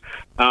reopen,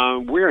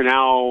 we're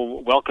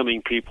now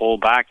welcoming people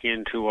back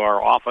into our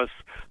office,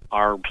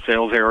 our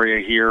sales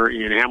area here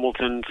in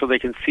Hamilton, so they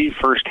can see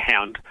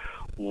firsthand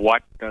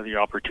what the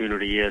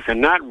opportunity is.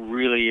 And that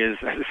really is,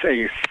 as I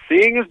say,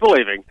 seeing is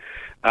believing.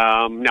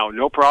 Now,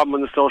 no problem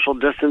in the social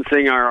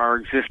distancing. Our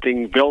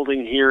existing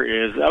building here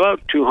is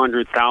about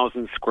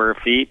 200,000 square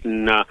feet,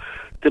 and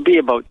to be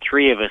about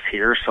 3 of us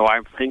here, so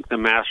I think the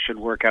math should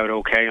work out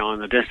okay on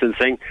the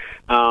distancing.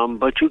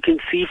 But you can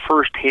see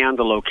firsthand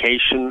the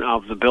location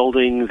of the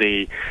building.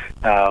 The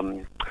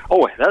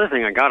other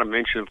thing I got to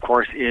mention, of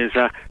course, is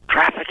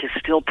traffic is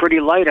still pretty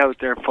light out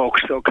there,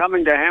 folks. So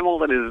coming to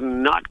Hamilton is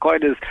not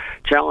quite as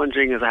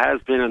challenging as it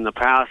has been in the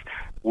past.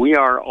 We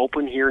are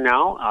open here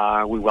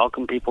now. We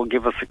welcome people.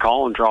 Give us a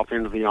call and drop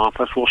into the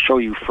office. We'll show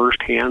you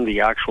firsthand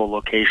the actual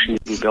location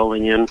you'll be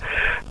building in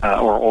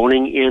or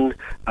owning in,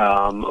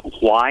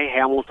 why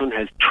Hamilton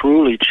has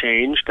truly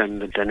changed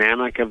and the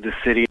dynamic of the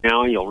city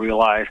now. You'll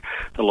realize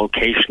the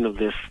location of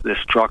this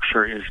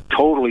structure is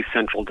totally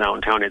central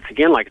downtown. It's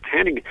again like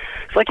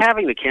it's like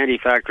having the Candy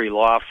Factory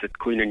lofts at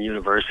Queen Anne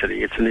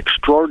University. It's an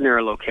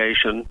extraordinary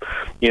location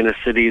in a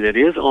city that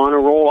is on a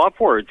roll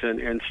upwards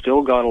and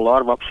still got a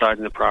lot of upside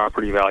in the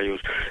property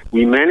values.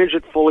 We manage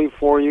it fully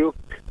for you.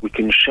 We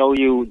can show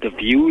you the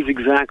views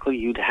exactly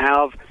you'd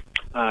have.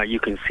 You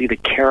can see the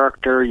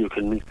character. You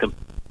can meet the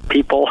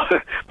people,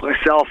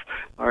 myself,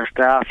 our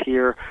staff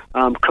here.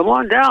 Come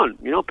on down.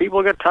 You know,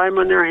 people got time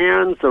on their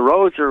hands. The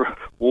roads are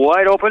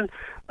wide open.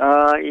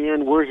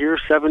 and we're here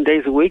 7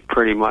 days a week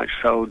pretty much.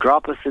 So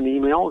drop us an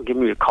email, give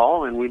me a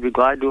call, and we'd be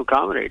glad to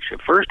accommodate you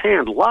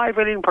firsthand, live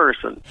and in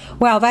person.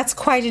 Well, that's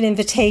quite an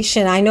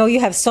invitation. I know you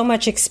have so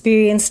much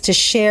experience to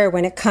share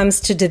when it comes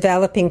to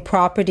developing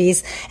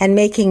properties and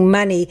making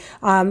money.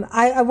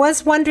 I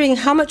was wondering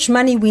how much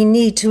money we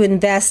need to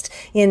invest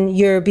in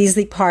your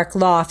Beasley Park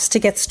lofts to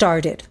get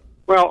started.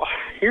 Well,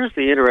 here's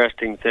the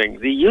interesting thing.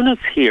 The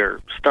units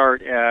here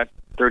start at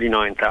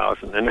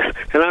 $39,000,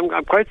 and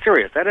I'm quite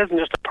serious. That isn't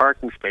just a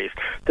parking space.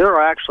 There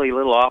are actually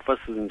little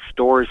offices and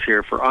stores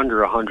here for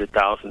under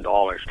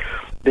 $100,000.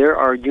 There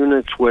are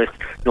units with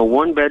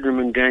one-bedroom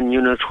and den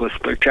units with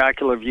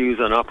spectacular views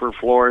on upper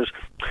floors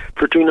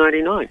for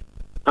 $299.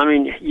 I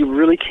mean, you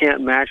really can't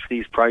match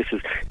these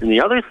prices. And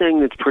the other thing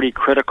that's pretty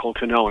critical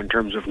to know in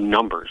terms of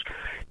numbers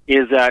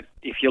is that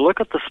if you look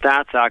at the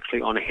stats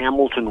actually on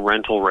Hamilton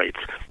rental rates,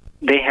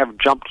 they have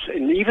jumped,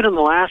 and even in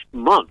the last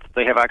month,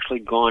 they have actually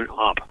gone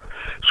up.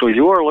 So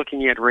you are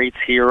looking at rates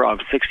here of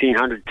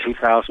 $1,600 to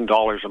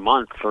 $2,000 a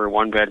month for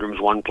one-bedrooms,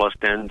 one-plus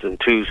dens, and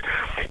twos.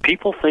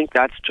 People think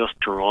that's just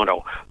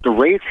Toronto. The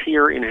rates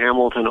here in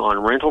Hamilton on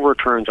rental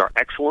returns are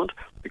excellent.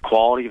 The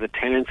quality of the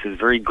tenants is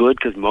very good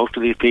because most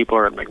of these people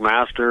are at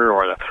McMaster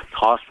or the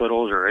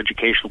hospitals or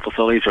educational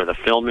facilities or the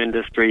film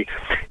industry.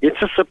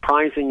 It's a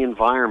surprising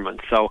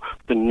environment. So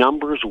the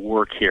numbers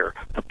work here.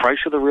 The price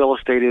of the real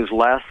estate is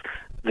less.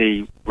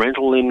 The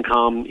rental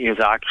income is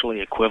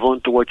actually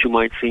equivalent to what you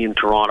might see in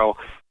Toronto.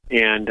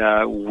 And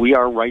we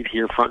are right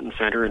here front and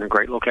center in a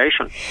great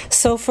location.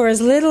 So for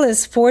as little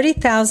as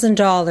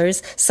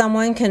 $40,000,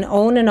 someone can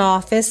own an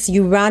office,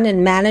 you run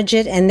and manage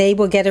it, and they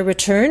will get a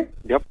return?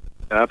 Yep,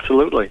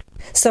 absolutely.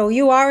 So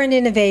you are an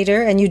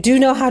innovator and you do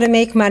know how to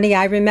make money.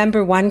 I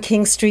remember 1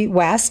 King Street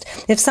West.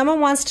 If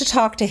someone wants to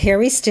talk to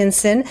Harry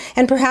Stinson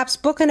and perhaps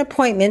book an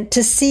appointment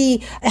to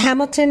see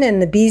Hamilton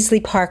and the Beasley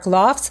Park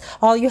lofts,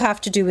 all you have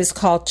to do is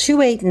call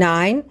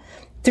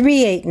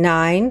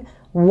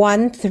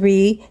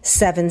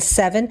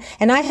 289-389-1377.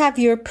 And I have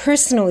your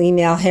personal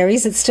email, Harry.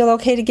 Is it still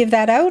okay to give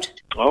that out?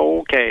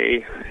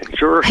 Okay,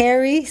 sure.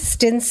 Harry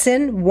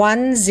Stinson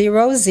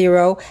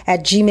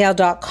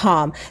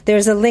 100@gmail.com.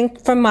 There's a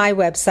link from my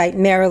website,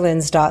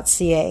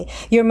 marilyns.ca.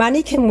 Your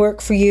money can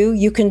work for you.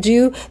 You can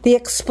do the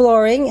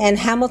exploring, and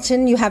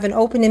Hamilton, you have an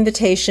open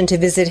invitation to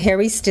visit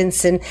Harry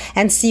Stinson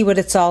and see what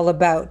it's all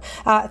about.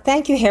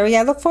 Thank you, Harry.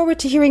 I look forward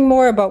to hearing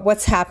more about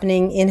what's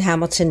happening in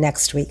Hamilton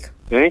next week.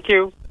 Thank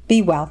you.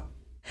 Be well.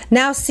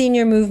 Now,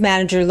 Senior Move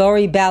Manager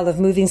Lori Bell of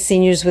Moving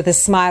Seniors with a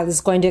Smile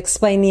is going to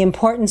explain the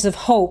importance of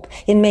hope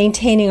in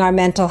maintaining our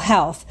mental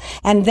health.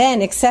 And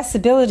then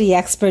accessibility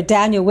expert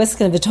Daniel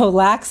Wiskin of the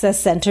Total Access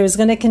Center is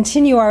going to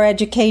continue our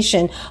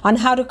education on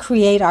how to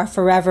create our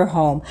forever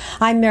home.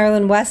 I'm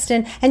Marilyn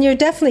Weston, and you're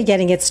definitely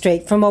getting it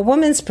straight from a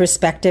woman's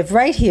perspective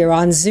right here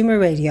on Zoomer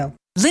Radio.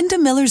 Linda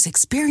Miller's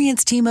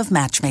experienced team of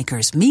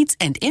matchmakers meets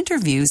and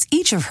interviews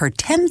each of her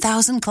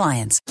 10,000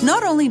 clients.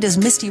 Not only does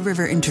Misty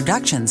River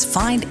Introductions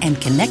find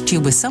and connect you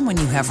with someone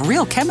you have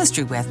real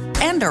chemistry with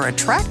and are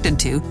attracted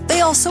to,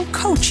 they also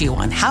coach you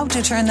on how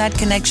to turn that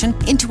connection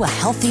into a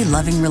healthy,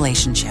 loving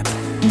relationship.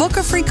 Book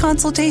a free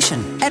consultation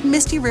at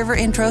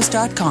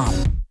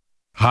MistyRiverIntros.com.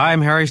 Hi,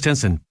 I'm Harry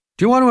Stinson.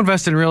 Do you want to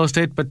invest in real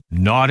estate but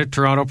not at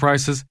Toronto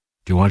prices?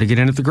 Do you want to get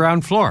in at the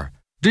ground floor?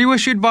 Do you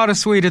wish you'd bought a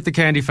suite at the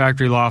Candy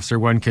Factory Lofts or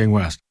 1 King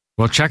West?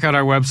 Well, check out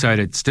our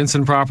website at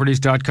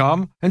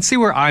stinsonproperties.com and see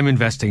where I'm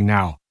investing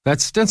now.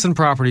 That's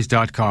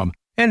stinsonproperties.com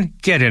and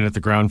get in at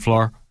the ground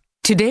floor.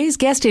 Today's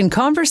guest in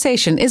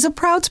conversation is a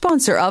proud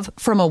sponsor of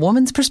From a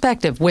Woman's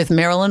Perspective with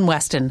Marilyn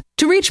Weston.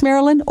 To reach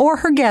Marilyn or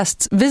her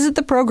guests, visit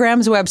the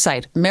program's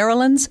website,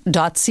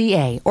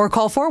 marilyns.ca, or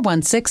call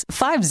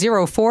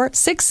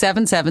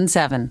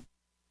 416-504-6777.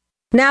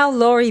 Now,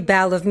 Lori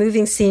Bell of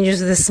Moving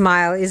Seniors with a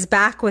Smile is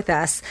back with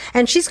us,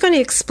 and she's going to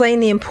explain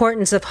the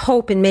importance of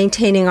hope in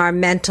maintaining our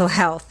mental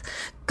health.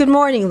 Good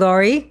morning,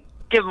 Lori.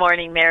 Good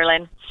morning,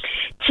 Marilyn.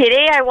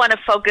 Today I want to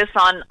focus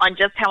on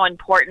just how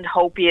important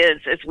hope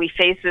is as we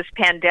face this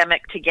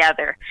pandemic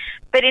together,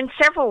 but in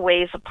several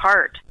ways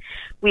apart.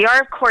 We are,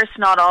 of course,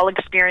 not all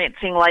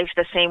experiencing life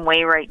the same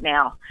way right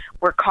now.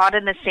 We're caught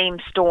in the same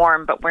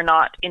storm, but we're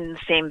not in the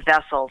same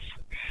vessels.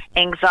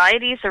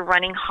 Anxieties are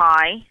running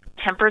high.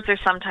 Tempers are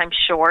sometimes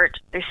short.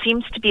 There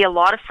seems to be a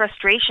lot of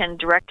frustration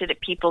directed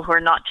at people who are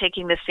not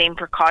taking the same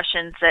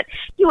precautions that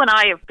you and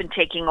I have been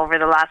taking over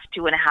the last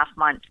 2.5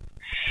 months.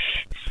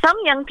 Some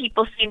young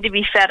people seem to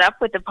be fed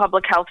up with the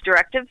public health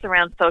directives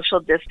around social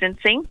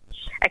distancing.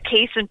 A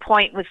case in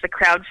point was the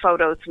crowd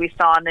photos we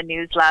saw on the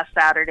news last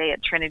Saturday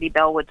at Trinity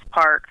Bellwoods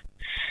Park.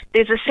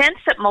 There's a sense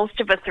that most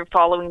of us are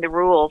following the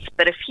rules,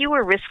 but a few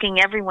are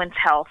risking everyone's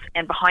health,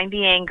 and behind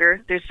the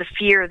anger, there's the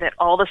fear that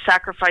all the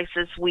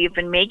sacrifices we have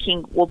been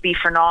making will be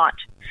for naught.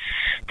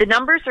 The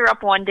numbers are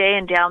up one day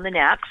and down the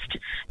next.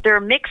 There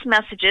are mixed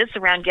messages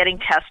around getting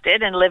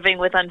tested and living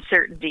with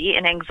uncertainty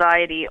and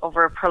anxiety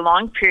over a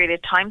prolonged period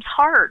of time is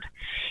hard.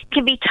 It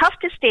can be tough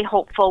to stay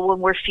hopeful when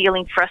we're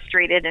feeling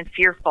frustrated and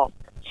fearful.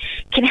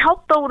 It can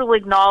help, though, to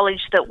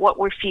acknowledge that what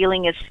we're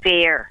feeling is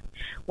fair.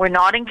 We're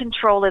not in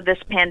control of this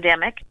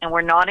pandemic, and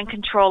we're not in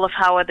control of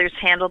how others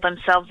handle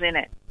themselves in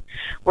it.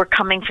 We're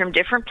coming from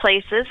different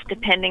places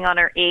depending on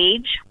our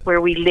age,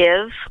 where we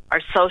live,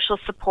 our social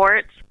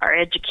supports, our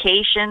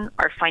education,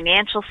 our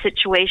financial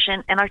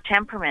situation, and our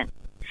temperament.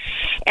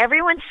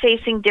 Everyone's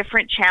facing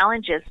different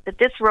challenges, but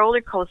this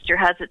roller coaster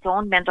has its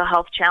own mental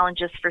health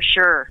challenges for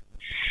sure.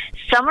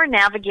 Some are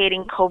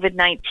navigating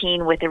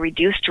COVID-19 with a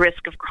reduced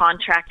risk of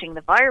contracting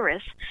the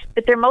virus,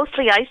 but they're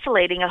mostly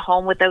isolating at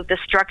home without the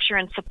structure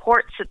and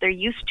supports that they're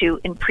used to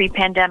in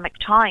pre-pandemic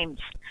times.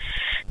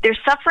 They're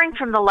suffering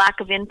from the lack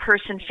of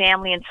in-person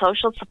family and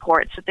social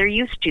supports that they're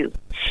used to.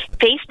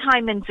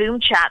 FaceTime and Zoom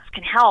chats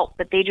can help,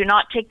 but they do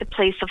not take the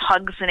place of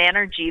hugs and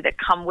energy that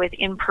come with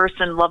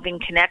in-person loving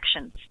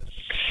connections.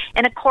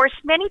 And of course,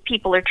 many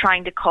people are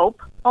trying to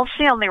cope,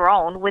 mostly on their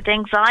own, with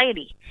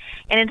anxiety.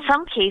 And in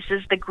some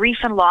cases, the grief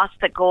and loss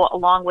that go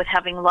along with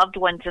having loved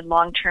ones in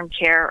long-term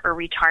care or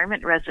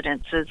retirement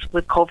residences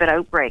with COVID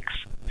outbreaks.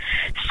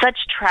 Such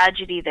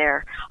tragedy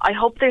there. I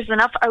hope there's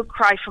enough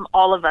outcry from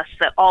all of us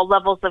that all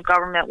levels of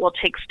government will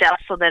take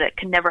steps so that it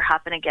can never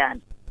happen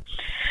again.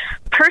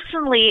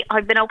 Personally,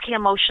 I've been okay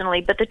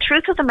emotionally, but the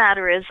truth of the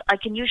matter is I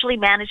can usually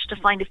manage to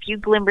find a few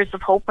glimmers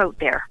of hope out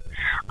there.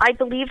 I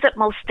believe that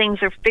most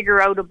things are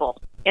figure-outable,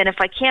 and if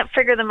I can't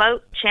figure them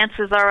out,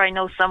 chances are I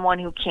know someone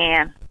who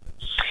can.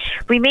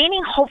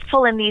 Remaining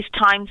hopeful in these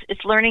times is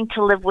learning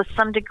to live with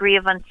some degree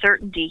of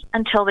uncertainty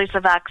until there's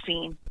a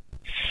vaccine.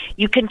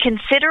 You can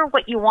consider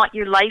what you want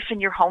your life and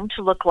your home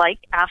to look like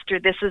after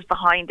this is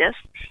behind us,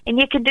 and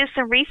you can do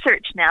some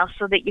research now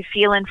so that you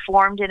feel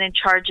informed and in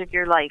charge of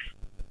your life.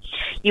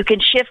 You can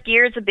shift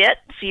gears a bit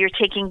so you're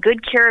taking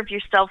good care of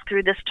yourself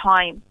through this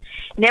time.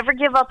 Never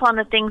give up on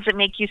the things that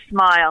make you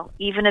smile,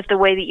 even if the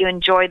way that you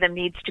enjoy them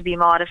needs to be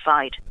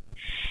modified.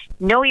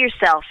 Know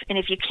yourself, and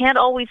if you can't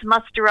always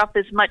muster up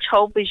as much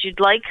hope as you'd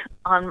like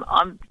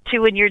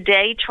to in your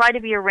day, try to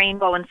be a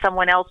rainbow in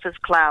someone else's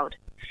cloud.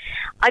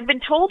 I've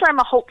been told I'm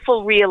a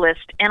hopeful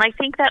realist, and I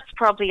think that's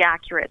probably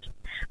accurate.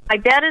 My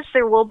bet is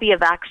there will be a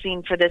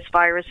vaccine for this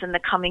virus in the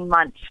coming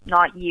months,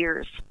 not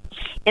years.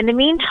 In the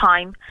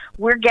meantime,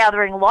 we're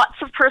gathering lots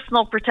of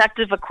personal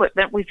protective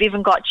equipment. We've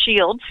even got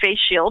shields, face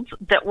shields,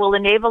 that will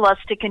enable us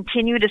to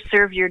continue to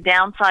serve your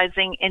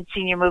downsizing and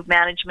senior move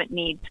management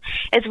needs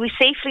as we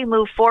safely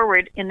move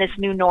forward in this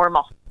new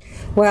normal.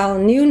 Well,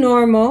 new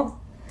normal.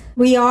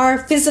 We are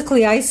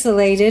physically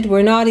isolated.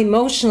 We're not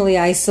emotionally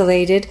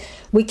isolated.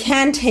 We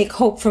can take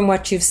hope from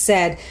what you've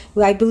said.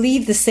 I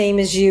believe the same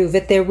as you,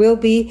 that there will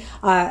be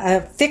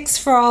a fix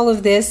for all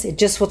of this. It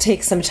just will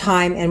take some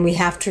time, and we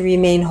have to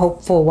remain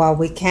hopeful while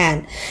we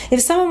can.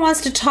 If someone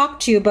wants to talk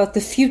to you about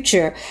the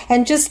future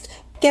and just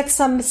get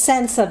some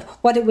sense of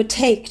what it would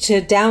take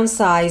to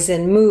downsize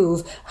and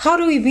move, how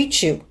do we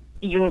reach you?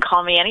 You can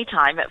call me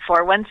anytime at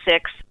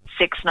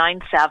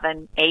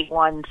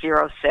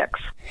 416-697-8106.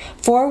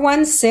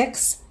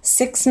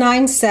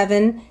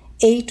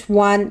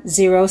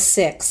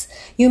 416-697-8106.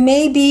 You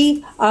may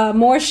be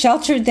more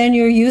sheltered than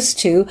you're used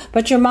to,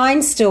 but your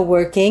mind's still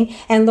working,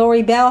 and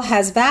Lori Bell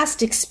has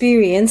vast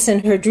experience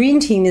and her dream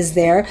team is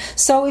there.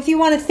 So if you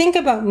want to think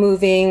about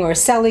moving or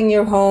selling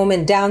your home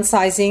and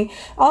downsizing,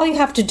 all you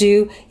have to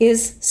do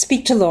is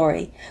speak to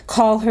Lori.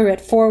 Call her at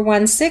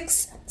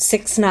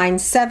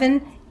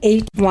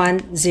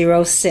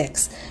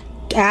 416-697-8106.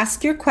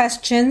 Ask your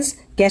questions,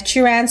 get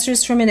your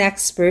answers from an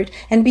expert,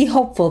 and be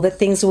hopeful that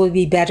things will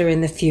be better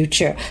in the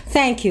future.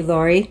 Thank you,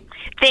 Lori.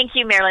 Thank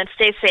you, Marilyn.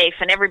 Stay safe,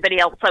 and everybody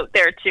else out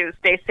there, too.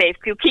 Stay safe.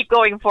 Keep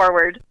going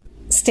forward.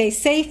 Stay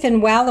safe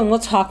and well, and we'll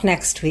talk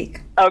next week.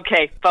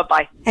 Okay,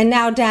 bye-bye. And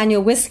now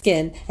Daniel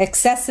Wiskin,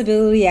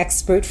 accessibility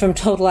expert from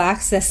Total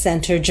Access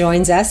Center,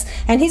 joins us,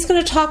 and he's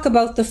going to talk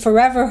about the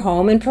Forever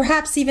Home and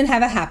perhaps even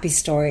have a happy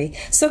story.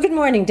 So good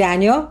morning,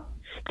 Daniel.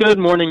 Good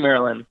morning,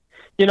 Marilyn.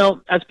 You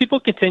know, as people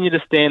continue to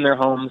stay in their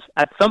homes,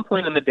 at some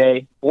point in the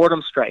day,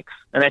 boredom strikes,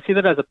 and I see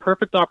that as a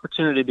perfect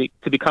opportunity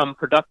to become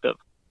productive.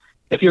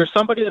 If you're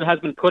somebody that has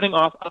been putting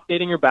off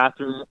updating your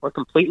bathroom or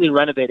completely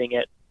renovating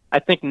it, I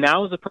think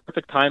now is the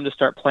perfect time to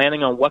start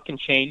planning on what can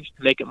change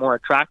to make it more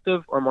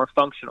attractive or more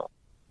functional.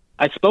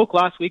 I spoke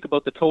last week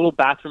about the total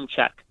bathroom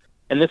check,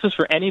 and this is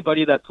for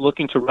anybody that's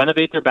looking to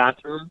renovate their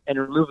bathroom and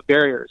remove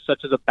barriers,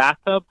 such as a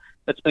bathtub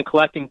that's been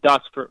collecting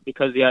dust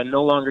because you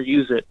no longer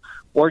use it,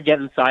 or get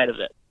inside of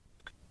it.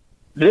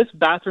 This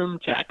bathroom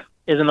check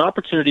is an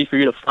opportunity for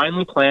you to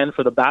finally plan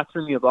for the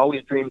bathroom you have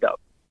always dreamed of.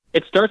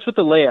 It starts with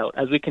the layout,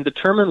 as we can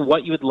determine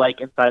what you would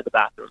like inside the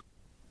bathroom.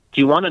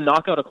 Do you want to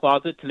knock out a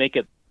closet to make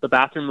the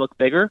bathroom look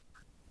bigger?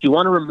 Do you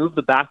want to remove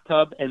the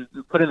bathtub and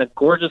put in a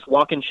gorgeous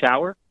walk-in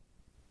shower?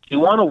 Do you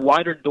want a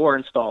wider door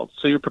installed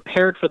so you're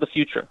prepared for the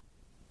future?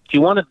 Do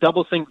you want a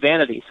double sink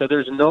vanity so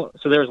there's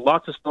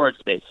lots of storage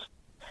space?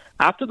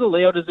 After the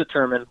layout is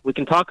determined, we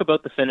can talk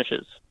about the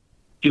finishes.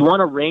 Do you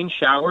want a rain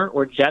shower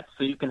or jets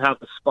so you can have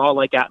a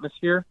spa-like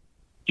atmosphere?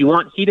 Do you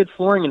want heated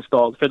flooring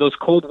installed for those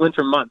cold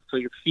winter months so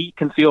your feet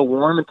can feel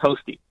warm and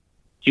toasty?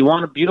 Do you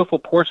want beautiful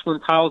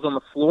porcelain tiles on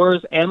the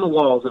floors and the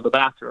walls of the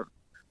bathroom?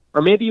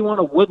 Or maybe you want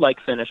a wood-like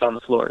finish on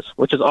the floors,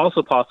 which is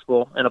also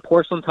possible in a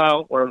porcelain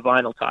tile or a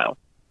vinyl tile.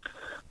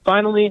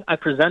 Finally, I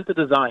present the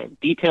design,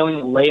 detailing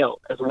the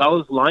layout, as well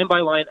as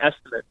line-by-line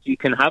estimates so you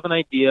can have an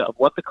idea of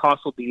what the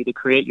cost will be to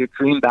create your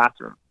dream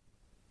bathroom.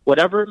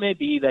 Whatever it may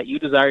be that you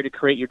desire to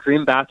create your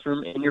dream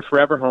bathroom in your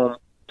forever home,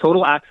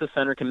 Total Access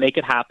Center can make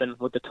it happen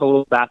with the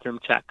Total Bathroom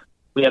Check.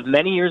 We have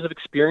many years of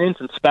experience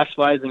in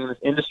specializing in this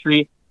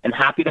industry and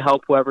happy to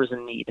help whoever's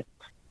in need.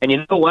 And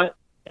you know what?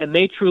 It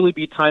may truly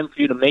be time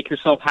for you to make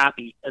yourself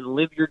happy and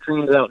live your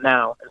dreams out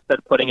now instead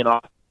of putting it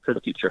off for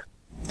the future.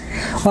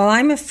 Well,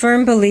 I'm a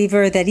firm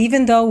believer that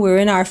even though we're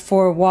in our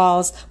four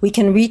walls, we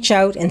can reach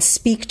out and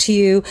speak to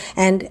you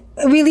and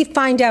really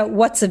find out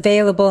what's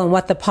available and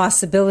what the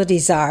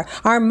possibilities are.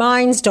 Our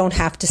minds don't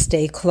have to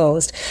stay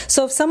closed.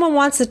 So if someone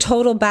wants a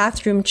total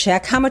bathroom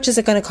check, how much is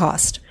it going to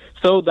cost?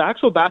 So the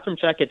actual bathroom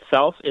check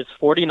itself is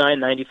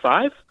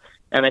 $49.95,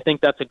 and I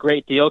think that's a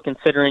great deal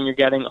considering you're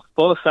getting a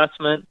full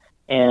assessment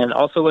and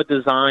also a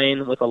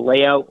design with a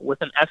layout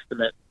with an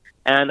estimate.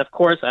 And, of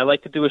course, I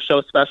like to do a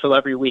show special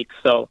every week,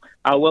 so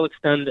I will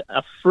extend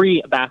a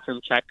free bathroom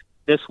check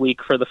this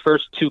week for the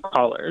first 2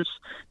 callers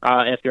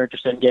if you're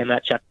interested in getting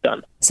that check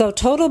done. So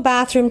total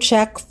bathroom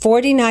check,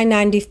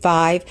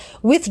 $49.95,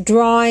 with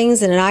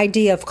drawings and an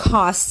idea of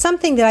cost,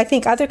 something that I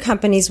think other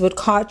companies would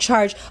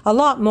charge a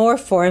lot more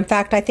for. In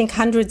fact, I think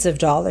hundreds of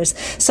dollars.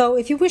 So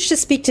if you wish to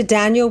speak to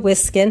Daniel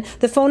Wiskin,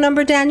 the phone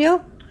number,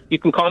 Daniel? You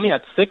can call me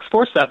at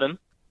 647-206-6409.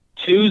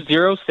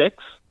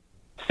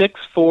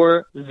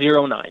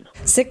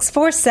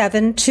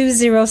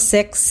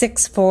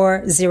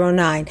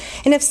 647-206-6409.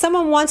 And if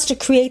someone wants to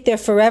create their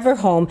forever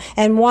home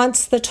and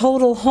wants the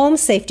total home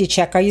safety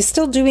check, are you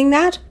still doing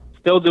that?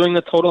 Still doing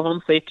the total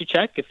home safety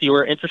check. If you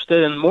are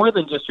interested in more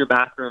than just your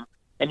bathroom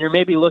and you're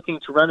maybe looking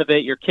to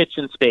renovate your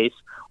kitchen space,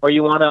 or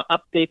you want to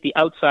update the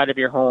outside of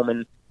your home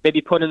and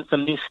maybe put in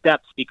some new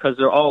steps because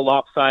they're all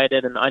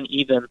lopsided and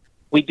uneven,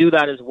 we do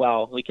that as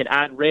well. We can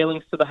add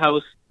railings to the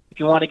house. If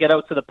you want to get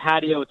out to the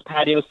patio, it's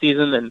patio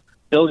season, and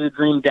build your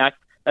dream deck,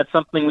 that's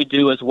something we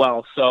do as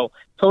well. So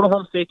total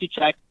home safety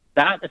check,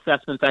 that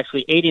assessment's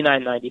actually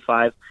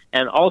 $89.95,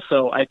 and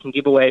also I can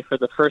give away for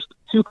the first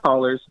 2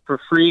 callers for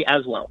free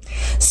as well.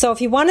 So if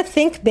you want to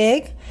think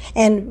big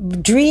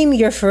and dream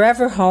your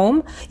forever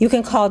home, you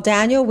can call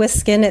Daniel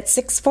Wiskin at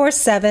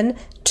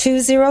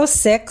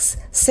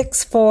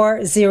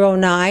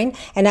 647-206-6409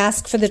 and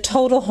ask for the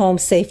total home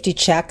safety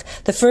check.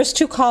 The first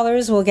 2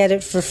 callers will get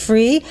it for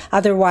free,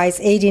 otherwise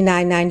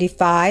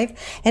 $89.95.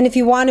 And if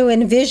you want to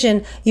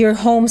envision your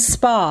home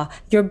spa,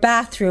 your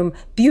bathroom,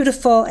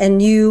 beautiful and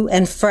new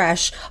and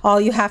fresh, all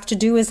you have to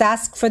do is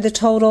ask for the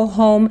total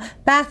home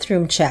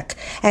bathroom check.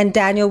 And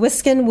Daniel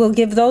Wiskin will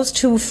give those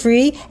 2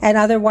 free, and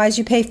otherwise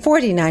you pay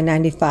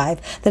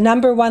 $49.95. The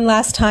number one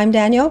last time,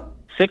 Daniel?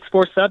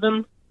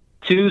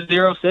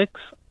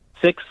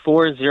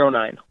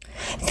 647-206-6409.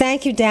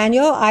 Thank you,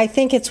 Daniel. I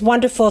think it's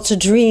wonderful to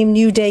dream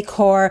new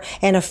decor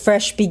and a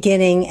fresh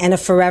beginning and a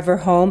forever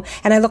home.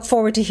 And I look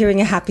forward to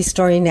hearing a happy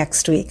story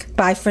next week.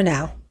 Bye for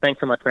now. Thanks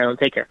so much, Marilyn.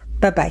 Take care.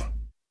 Bye-bye.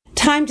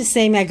 Time to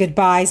say my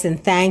goodbyes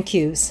and thank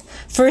yous.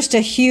 First,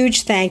 a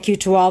huge thank you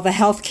to all the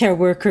healthcare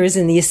workers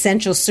and the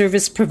essential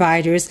service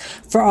providers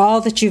for all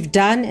that you've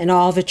done and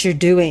all that you're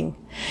doing.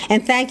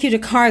 And thank you to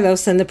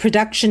Carlos and the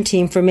production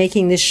team for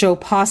making this show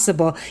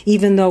possible,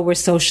 even though we're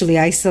socially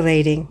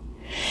isolating.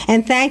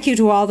 And thank you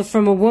to all the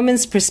From a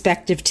Woman's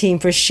Perspective team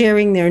for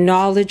sharing their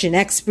knowledge and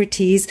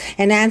expertise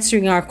and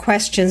answering our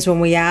questions when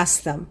we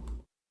ask them.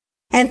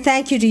 And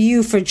thank you to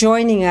you for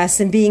joining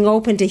us and being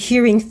open to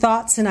hearing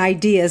thoughts and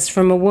ideas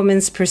from a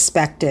woman's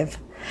perspective.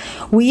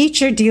 We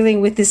each are dealing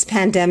with this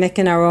pandemic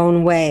in our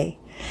own way.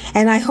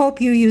 And I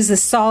hope you use the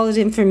solid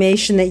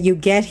information that you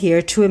get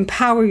here to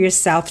empower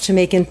yourself to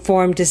make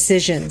informed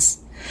decisions.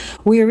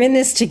 We are in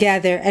this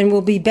together and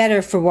will be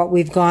better for what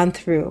we've gone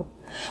through.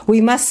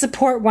 We must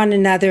support one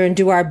another and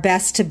do our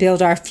best to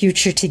build our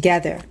future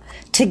together.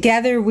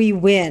 Together we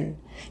win.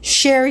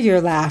 Share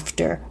your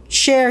laughter,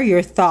 share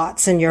your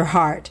thoughts and your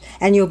heart,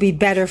 and you'll be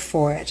better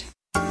for it.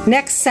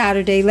 Next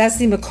Saturday,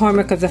 Leslie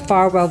McCormick of the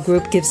Farwell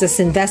Group gives us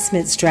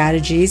investment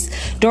strategies.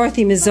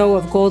 Dorothy Mizeau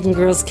of Golden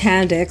Girls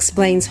Canada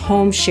explains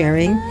home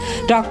sharing.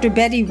 Dr.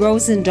 Betty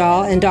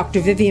Rosendahl and Dr.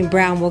 Vivian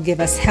Brown will give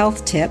us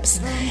health tips.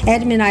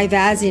 Edmund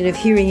Ivazian of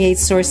Hearing Aid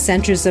Source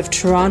Centers of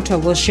Toronto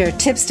will share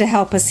tips to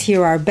help us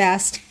hear our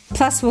best.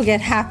 Plus, we'll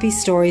get happy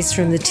stories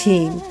from the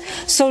team.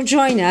 So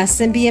join us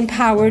and be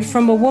empowered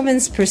from a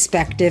woman's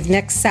perspective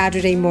next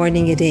Saturday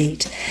morning at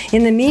 8.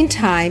 In the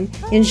meantime,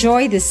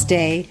 enjoy this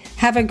day,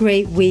 have a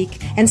great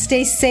week, and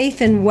stay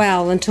safe and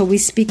well until we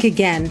speak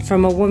again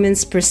from a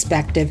woman's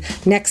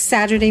perspective next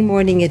Saturday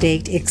morning at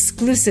 8,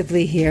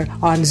 exclusively here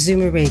on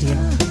Zoomer Radio.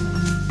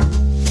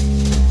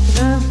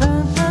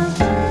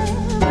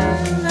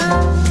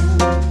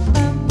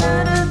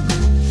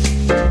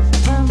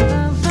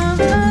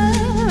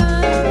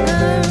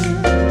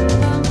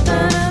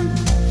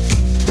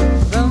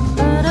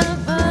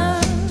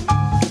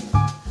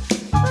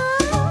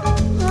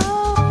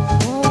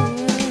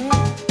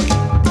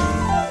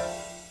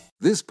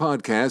 This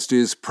podcast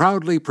is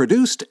proudly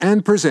produced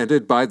and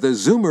presented by the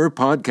Zoomer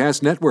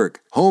Podcast Network,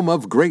 home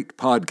of great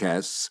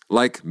podcasts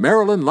like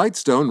Marilyn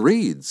Lightstone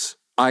Reads,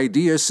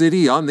 Idea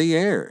City on the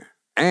Air,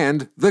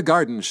 and The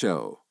Garden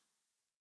Show.